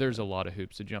 Sure. There's a lot of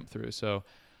hoops to jump through. So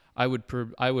I would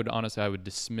honestly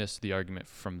dismiss the argument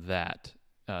from that,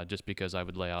 just because I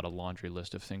would lay out a laundry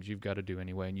list of things you've got to do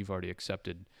anyway, and you've already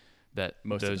accepted that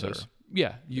most of those.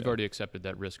 You've already accepted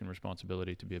that risk and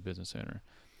responsibility to be a business owner.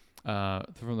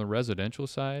 From the residential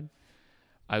side,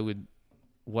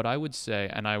 what I would say,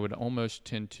 and I would almost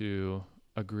tend to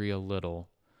agree a little,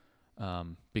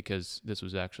 because this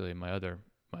was actually my other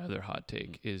hot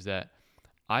take, is that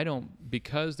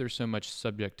because there's so much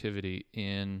subjectivity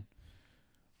in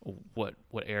what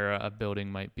era a building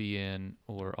might be in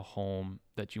or a home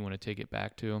that you want to take it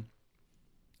back to.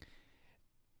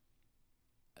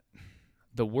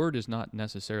 The word is not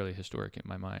necessarily historic in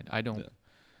my mind.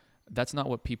 That's not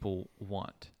what people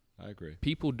want. I agree.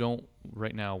 People don't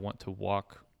right now want to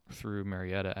walk through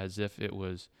Marietta as if it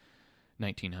was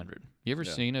 1900. You ever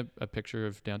seen a picture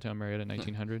of downtown Marietta in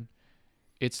 1900?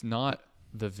 It's not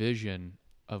the vision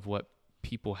of what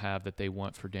people have that they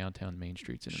want for downtown main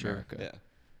streets in America. Yeah,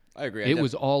 I agree. It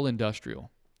was all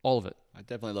industrial, all of it. I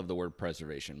definitely love the word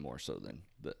preservation more so than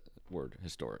the word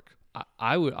historic.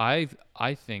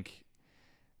 I think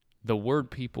the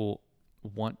word people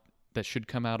want that should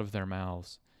come out of their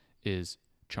mouths is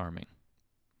charming.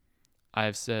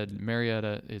 I've said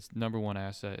Marietta, its number one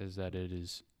asset is that it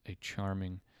is a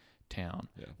charming town.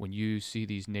 Yeah. When you see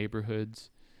these neighborhoods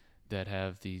that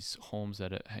have these homes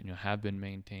that have been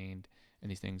maintained and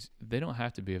these things, they don't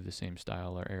have to be of the same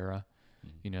style or era.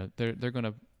 Mm-hmm. They're going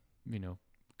to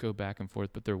go back and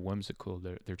forth, but they're whimsical.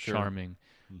 They're charming.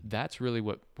 Mm-hmm. That's really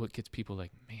what gets people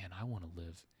like, man, I want to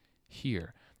live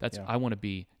here. I want to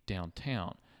be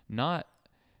downtown. Not,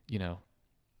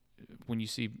 when you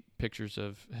see pictures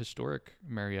of historic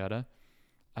Marietta,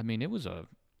 I mean, it was a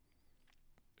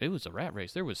rat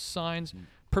race. There was signs,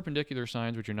 perpendicular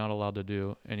signs, which you're not allowed to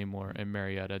do anymore in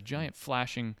Marietta. Giant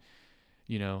flashing,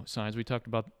 signs. We talked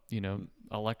about,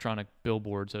 electronic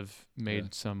billboards have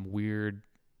made some weird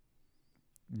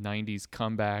 90s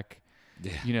comeback.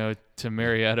 to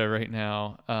Marietta right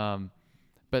now.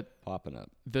 But Popping up.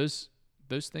 those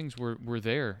things were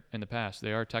there in the past.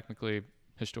 They are technically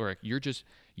historic.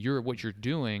 What you're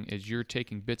doing is you're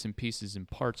taking bits and pieces and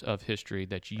parts of history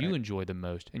that you enjoy the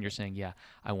most, and you're saying, yeah,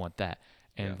 I want that.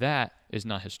 And that is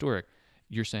not historic.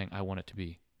 You're saying, I want it to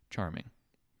be charming.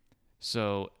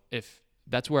 So if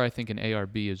that's where I think an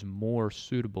ARB is more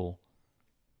suitable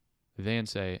than,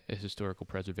 say, a historical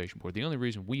preservation board. The only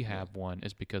reason we have one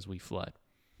is because we flood.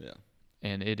 Yeah.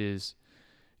 And it is,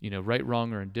 right,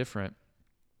 wrong, or indifferent.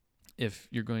 If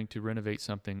you're going to renovate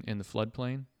something in the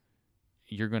floodplain,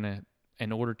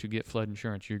 in order to get flood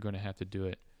insurance, you're going to have to do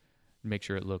it, make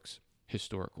sure it looks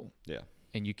historical. Yeah.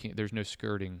 And there's no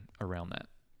skirting around that.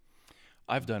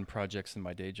 I've done projects in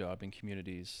my day job in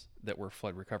communities that were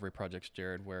flood recovery projects,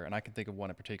 Jared, and I can think of one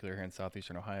in particular here in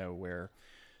southeastern Ohio where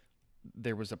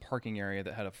there was a parking area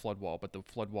that had a flood wall, but the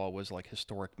flood wall was like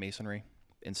historic masonry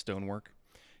and stonework.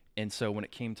 And so when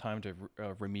it came time to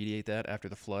remediate that after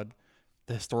the flood,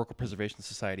 the Historical Preservation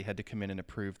Society had to come in and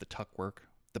approve the tuck work,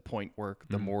 the point work,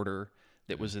 the mortar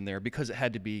that was in there, because it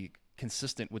had to be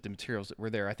consistent with the materials that were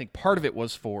there. I think part of it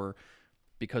was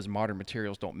because modern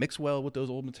materials don't mix well with those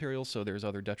old materials, so there's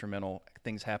other detrimental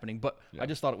things happening. But I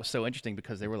just thought it was so interesting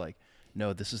because they were like,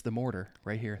 no, this is the mortar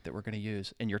right here that we're going to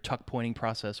use, and your tuck pointing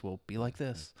process will be like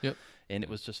this. Yep. And it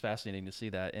was just fascinating to see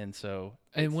that. And so,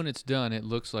 And when it's done, it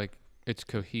looks like it's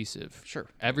cohesive. Sure.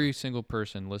 Every single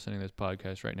person listening to this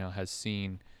podcast right now has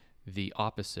seen the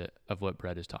opposite of what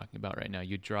Brett is talking about right now.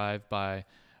 You drive by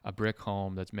a brick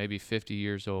home that's maybe 50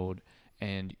 years old,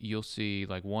 and you'll see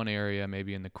like one area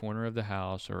maybe in the corner of the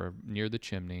house or near the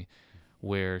chimney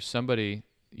where somebody,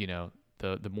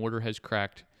 the mortar has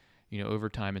cracked, over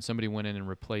time, and somebody went in and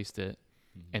replaced it,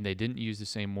 and they didn't use the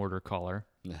same mortar color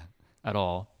at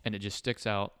all, and it just sticks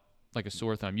out like a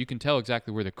sore thumb. You can tell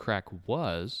exactly where the crack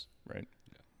was, right,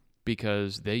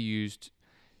 because they used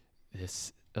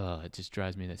this, it just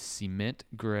drives me, this cement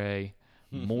gray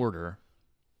mortar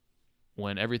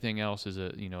when everything else is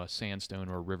a sandstone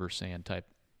or a river sand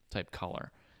type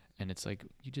color. And it's like,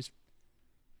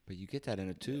 But you get that in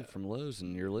a tube from Lowe's,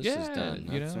 and your list is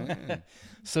done.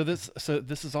 So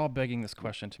this is all begging this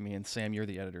question to me, and Sam, you're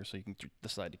the editor, so you can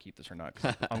decide to keep this or not.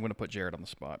 'Cause I'm going to put Jared on the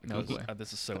spot because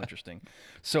this is so interesting.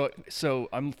 So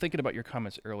I'm thinking about your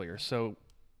comments earlier. So,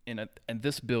 and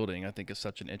this building, I think, is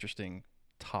such an interesting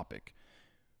topic.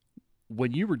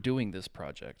 When you were doing this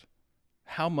project,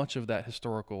 how much of that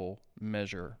historical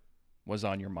measure was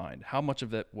on your mind? How much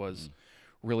of that was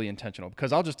really intentional?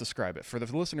 Because I'll just describe it for the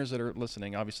listeners that are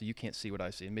listening. Obviously, you can't see what I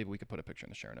see, and maybe we could put a picture in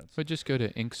the show notes. But just go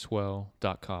to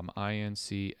inkswell.com,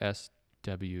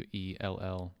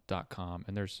 INCSWELL.com,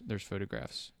 and there's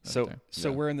photographs. So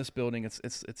we're in this building.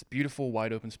 It's beautiful,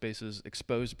 wide open spaces,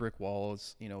 exposed brick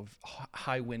walls,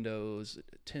 high windows,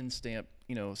 tin stamp,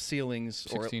 ceilings,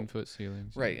 16-foot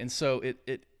ceilings. Right, and so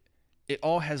it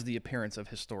all has the appearance of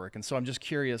historic. And so I'm just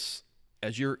curious,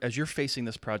 as you're facing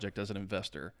this project as an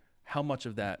investor, how much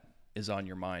of that is on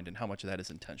your mind and how much of that is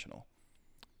intentional?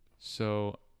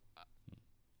 So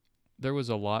there was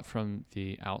a lot from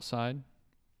the outside,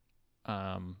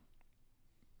 and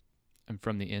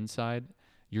from the inside.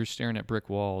 You're staring at brick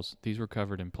walls. These were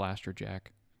covered in plaster,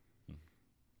 Jack.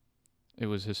 It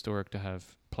was historic to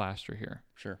have plaster here.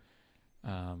 Sure.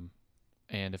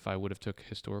 And if I would have took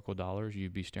historical dollars,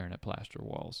 you'd be staring at plaster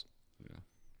walls. Yeah.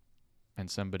 And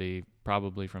somebody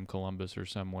probably from Columbus or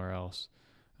somewhere else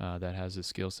that has the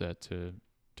skill set to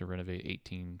renovate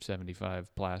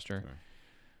 1875 plaster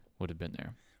would have been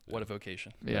there. What a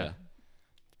vocation. Yeah.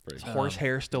 Is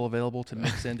horsehair still available to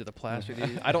mix into the plaster?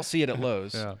 I don't see it at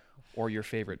Lowe's Yeah. or your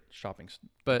favorite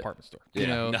But department store. You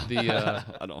know, the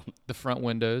I don't. the front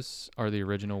windows are the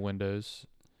original windows.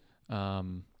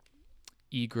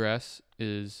 Egress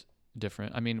is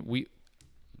different. I mean, we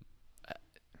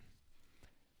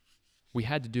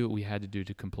had to do what we had to do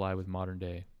to comply with modern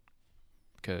day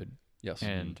code. Yes.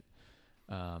 And,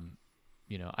 I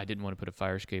didn't want to put a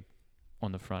fire escape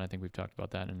on the front. I think we've talked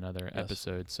about that in another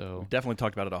episode. So We've definitely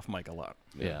talked about it off mic a lot.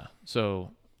 yeah.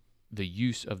 So the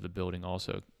use of the building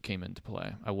also came into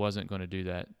play. I wasn't going to do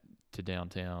that to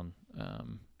downtown.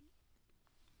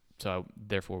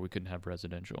 Therefore we couldn't have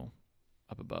residential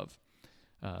up above.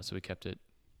 So we kept it,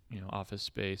 office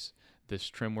space. This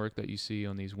trim work that you see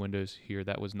on these windows here,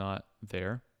 that was not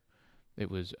there.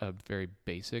 It was a very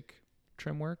basic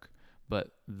trim work,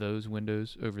 but those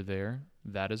windows over there,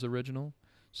 that is original.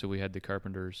 So we had the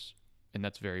carpenters, and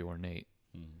that's very ornate.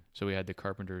 Mm-hmm. So we had the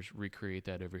carpenters recreate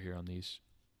that over here on these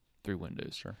 3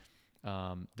 windows. Sure.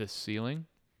 The ceiling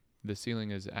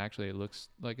is actually, it looks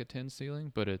like a tin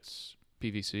ceiling, but it's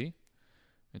PVC.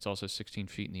 It's also 16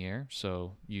 feet in the air,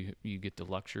 so you get the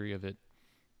luxury of it.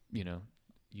 You know,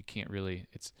 you can't really.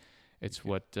 It's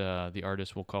what the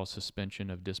artist will call suspension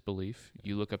of disbelief.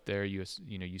 You look up there, you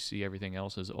see everything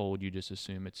else is old. You just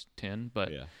assume it's tin,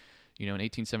 but Yeah. you know, in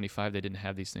 1875 they didn't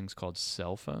have these things called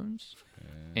cell phones,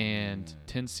 and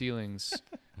tin ceilings.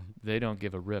 They don't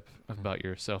give a rip about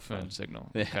your cell phone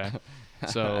signal. Okay,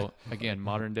 so again,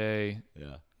 modern day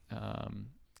Yeah.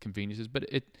 conveniences, but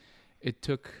it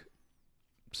took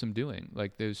some doing.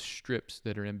 Like those strips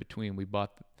that are in between, we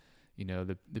bought, you know,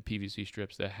 the PVC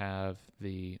strips that have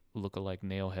the look-alike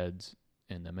nail heads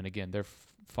in them, and again, they're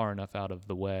far enough out of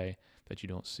the way that you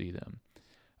don't see them.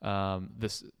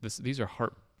 These are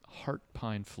heart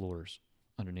pine floors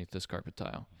underneath this carpet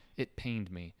tile. It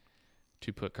pained me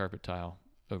to put carpet tile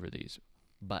over these,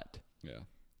 but Yeah.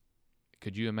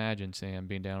 could you imagine, Sam,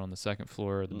 being down on the second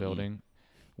floor of the building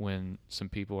when some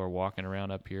people are walking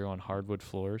around up here on hardwood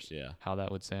floors? Yeah. How that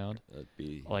would sound? That'd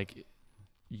be Like,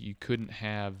 you couldn't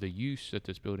have the use that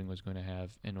this building was going to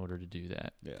have in order to do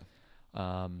that.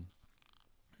 yeah.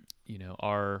 You know,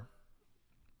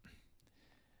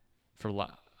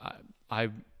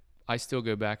 I still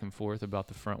go back and forth about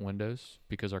the front windows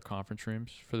because our conference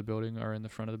rooms for the building are in the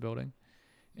front of the building.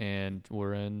 And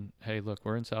we're in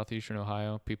Southeastern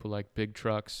Ohio. People like big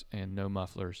trucks and no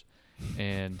mufflers.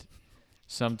 And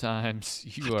sometimes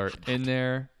you are in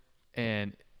there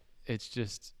and it's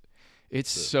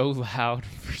so loud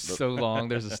for so long.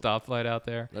 There's a stoplight out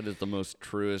there. That is the most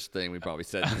truest thing we probably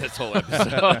said in this whole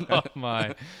episode. Oh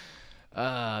my.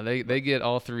 They get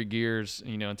all three gears,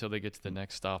 you know, until they get to the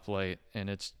next stoplight, and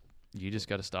you just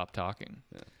got to stop talking.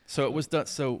 So it was done.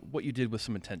 So what you did with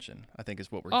some intention, I think,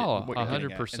 is what we're Oh, what you're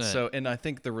getting at. 100%. And I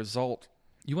think the result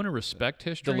You want to respect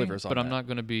history, delivers on but I'm that. not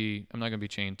going to be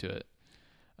chained to it,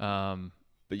 But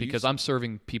because I'm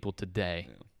serving people today,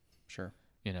 sure.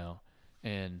 you know,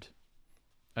 and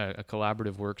a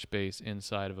collaborative workspace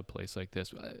inside of a place like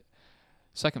this.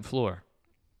 Second floor.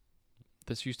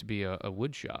 This used to be a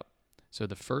wood shop. So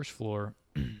the first floor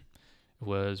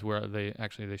was where they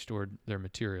stored their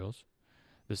materials.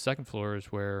 The second floor is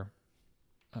where,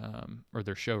 or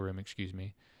their showroom, excuse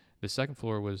me. The second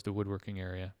floor was the woodworking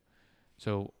area.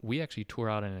 So we actually tore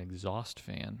out an exhaust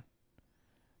fan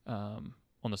on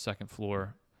the second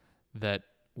floor that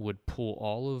would pull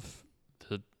all of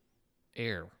the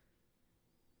air,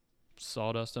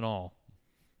 sawdust and all,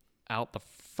 out the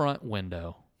front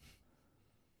window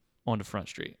onto Front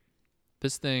Street.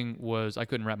 This thing was, I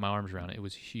couldn't wrap my arms around it. It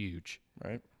was huge.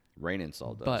 Right. rain and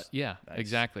sawdust. But yeah, Nice.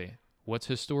 exactly. What's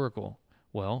historical?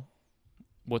 Well,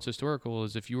 what's historical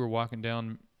is if you were walking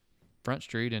down Front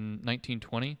Street in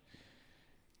 1920,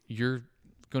 you're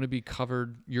going to be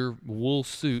covered, your wool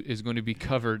suit is going to be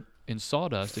covered in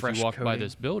sawdust if Fresh you walk by coating.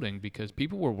 this building because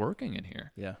people were working in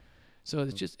here. Yeah. So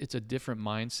it's a different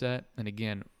mindset. And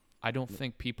again, I don't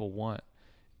think people want,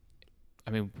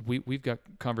 I mean, we've got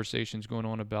conversations going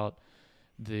on about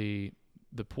the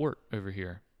port over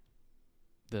here,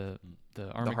 the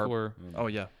Army Corps Oh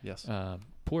yeah. Yes.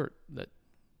 port, that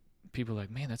people are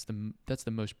like, man, that's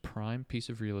the most prime piece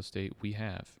of real estate we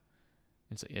have.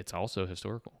 It's also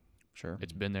historical. Sure.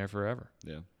 It's been there forever,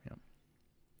 yeah.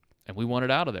 and we want it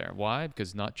out of there. Why? Because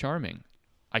it's not charming.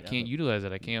 I can't utilize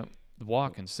it. I can't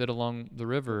walk and sit along the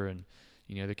river, and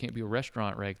there can't be a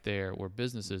restaurant right there, or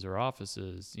businesses, or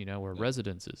offices, or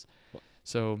residences.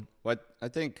 So Well, I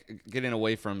think getting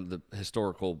away from the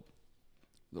historical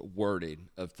wording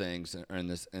of things in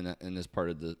this part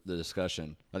of the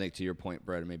discussion, I think to your point,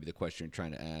 Brett, and maybe the question you're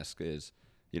trying to ask is,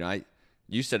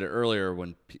 you said it earlier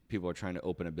when people are trying to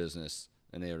open a business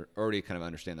and they already kind of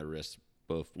understand the risks,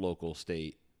 both local,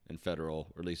 state, and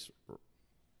federal, or at least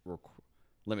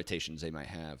limitations they might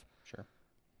have. Sure.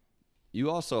 You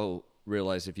also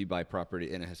realize if you buy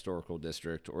property in a historical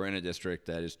district or in a district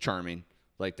that is charming,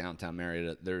 like downtown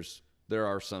Marietta, there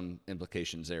are some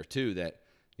implications there too that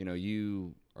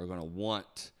you are going to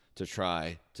want to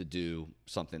try to do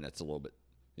something that's a little bit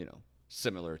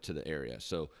similar to the area.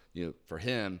 So for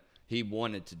him, he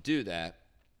wanted to do that,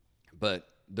 but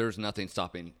there's nothing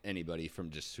stopping anybody from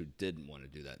just who didn't want to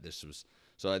do that.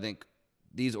 So I think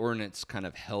these ordinances kind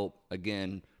of help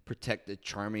again protect the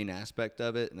charming aspect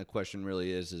of it, and the question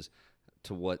really is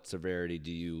to what severity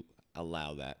do you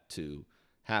allow that to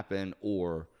happen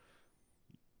or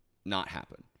not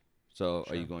happen? So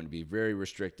Are you going to be very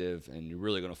restrictive and you're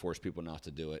really going to force people not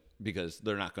to do it because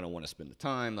they're not going to want to spend the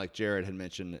time, like Jared had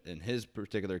mentioned in his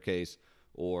particular case,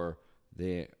 or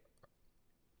they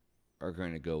are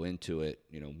going to go into it,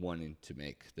 wanting to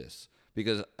make this?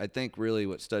 Because I think really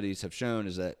what studies have shown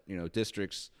is that,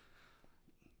 districts,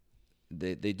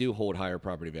 they do hold higher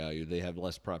property value. They have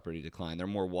less property decline. They're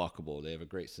more walkable. They have a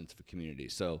great sense of a community.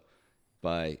 So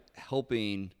by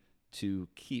helping to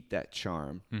keep that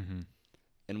charm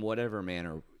in whatever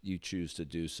manner you choose to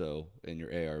do so in your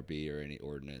ARB or any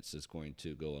ordinance is going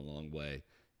to go a long way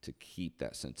to keep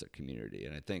that sense of community.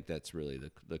 And I think that's really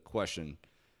the question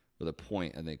or the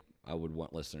point I think I would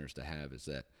want listeners to have is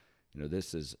that,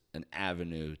 this is an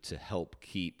avenue to help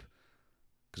keep,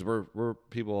 because we're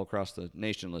people across the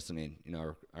nation listening,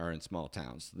 are in small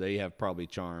towns. They have probably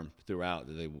charm throughout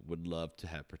that they would love to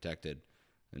have protected.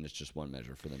 And it's just one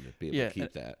measure for them to be able to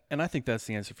keep that. And I think that's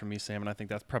the answer for me, Sam. And I think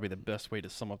that's probably the best way to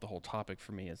sum up the whole topic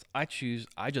for me is I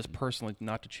just personally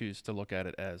not to choose to look at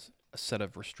it as a set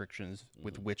of restrictions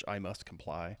with which I must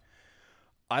comply.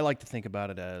 I like to think about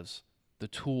it as the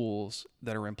tools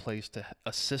that are in place to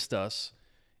assist us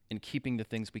in keeping the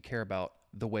things we care about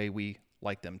the way we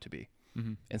like them to be.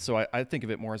 And so I think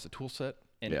of it more as a tool set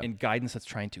and guidance that's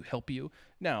trying to help you.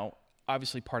 Now,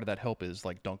 obviously part of that help is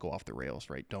like, don't go off the rails,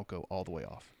 right? Don't go all the way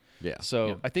off. Yeah.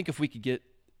 So I think if we could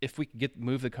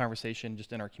move the conversation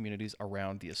just in our communities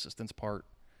around the assistance part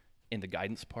and the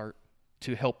guidance part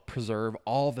to help preserve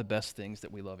all the best things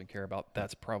that we love and care about,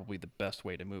 that's probably the best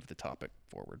way to move the topic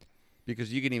forward.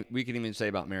 Because we can even say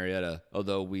about Marietta,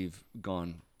 although we've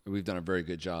done a very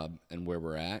good job in where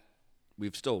we're at,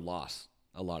 we've still lost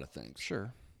a lot of things.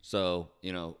 Sure. So,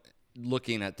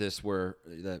 looking at this where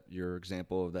your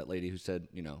example of that lady who said,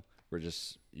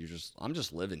 I'm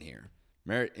just living here.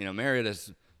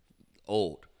 Marietta's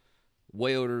old,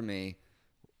 way older than me.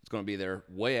 It's going to be there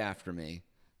way after me.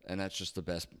 And that's just the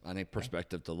best, I think,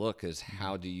 perspective to look is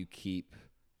how do you keep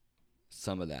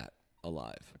some of that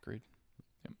alive? Agreed.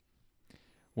 Yep.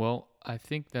 Well, I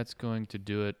think that's going to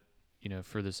do it,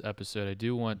 for this episode. I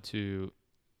do want to,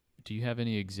 do you have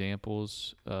any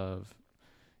examples of,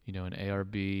 an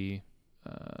ARB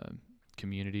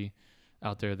community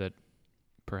out there that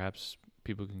perhaps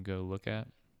people can go look at?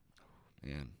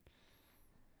 Man.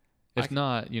 If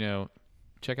not,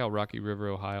 check out Rocky River,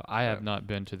 Ohio. I have not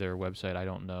been to their website. I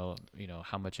don't know,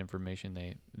 how much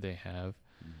information they have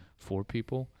for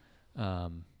people.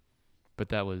 But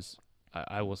that was,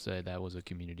 I will say that was a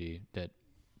community that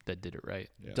did it right.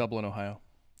 Yeah. Dublin, Ohio.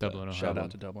 Ohio. Shout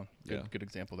out to Dublin. Yeah. Good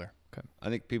example there. Okay. I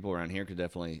think people around here could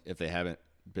definitely, if they haven't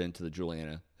been to the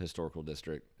Juliana Historical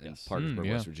District in Parkersburg,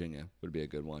 West Virginia, would be a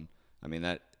good one. I mean,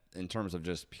 that in terms of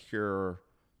just pure,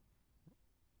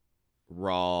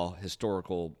 raw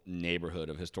historical neighborhood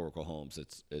of historical homes,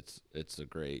 it's a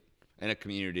great, and a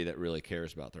community that really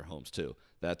cares about their homes too.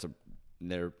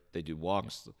 They do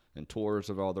walks and tours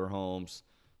of all their homes,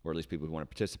 or at least people who want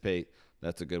to participate.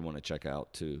 That's a good one to check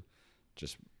out too.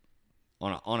 Just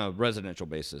on a residential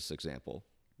basis example,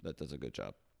 that does a good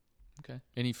job. Okay.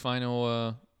 Any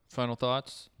final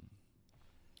thoughts?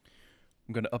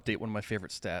 I'm going to update one of my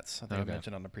favorite stats. I think I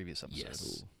mentioned on the previous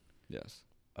episode. Yes.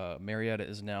 Marietta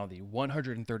is now the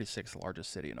 136th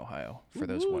largest city in Ohio, for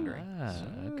those wondering.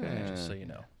 Okay. Just so you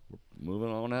know. Moving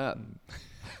on up.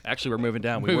 Actually, we're moving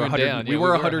down. We Moving were down. we Yeah, were we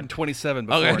were. 127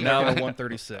 before. Okay. Now we're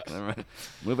 136. All right.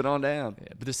 Moving on down. Yeah,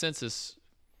 but the census,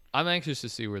 I'm anxious to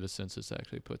see where the census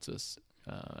actually puts us.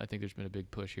 I think there's been a big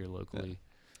push here locally.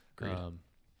 Agreed.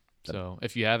 So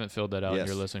if you haven't filled that out and Yes.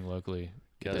 you're listening locally,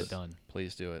 get Yes. that done.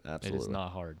 Please do it. Absolutely. It is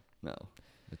not hard. No.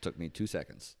 It took me 2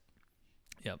 seconds.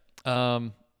 Yep.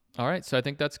 All right. So I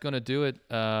think that's going to do it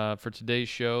for today's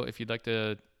show. If you'd like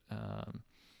to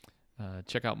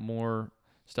check out more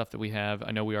stuff that we have, I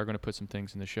know we are going to put some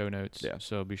things in the show notes. Yeah.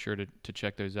 So be sure to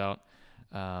check those out.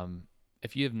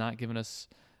 If you have not given us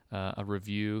a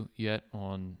review yet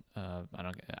on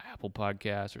Apple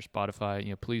Podcasts or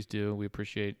Spotify, please do. We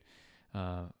appreciate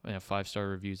 5-star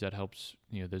reviews. That helps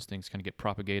those things kind of get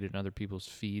propagated in other people's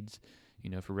feeds,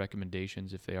 for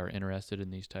recommendations if they are interested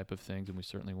in these type of things, and we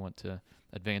certainly want to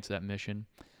advance that mission.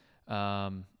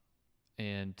 And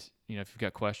if you've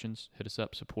got questions, hit us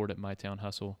up,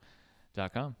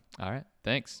 support@mytownhustle.com. All right,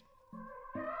 thanks.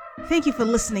 Thank you for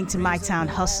listening to My Town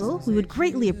Hustle. We would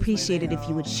greatly appreciate it if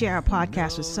you would share our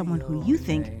podcast with someone who you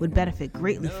think would benefit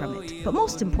greatly from it. But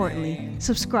most importantly,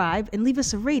 subscribe and leave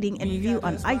us a rating and review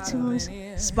on iTunes,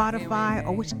 Spotify,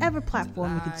 or whichever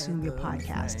platform you consume your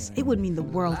podcasts. It would mean the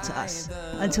world to us.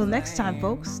 Until next time,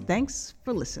 folks, thanks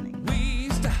for listening. We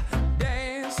stop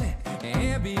dancing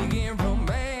and begin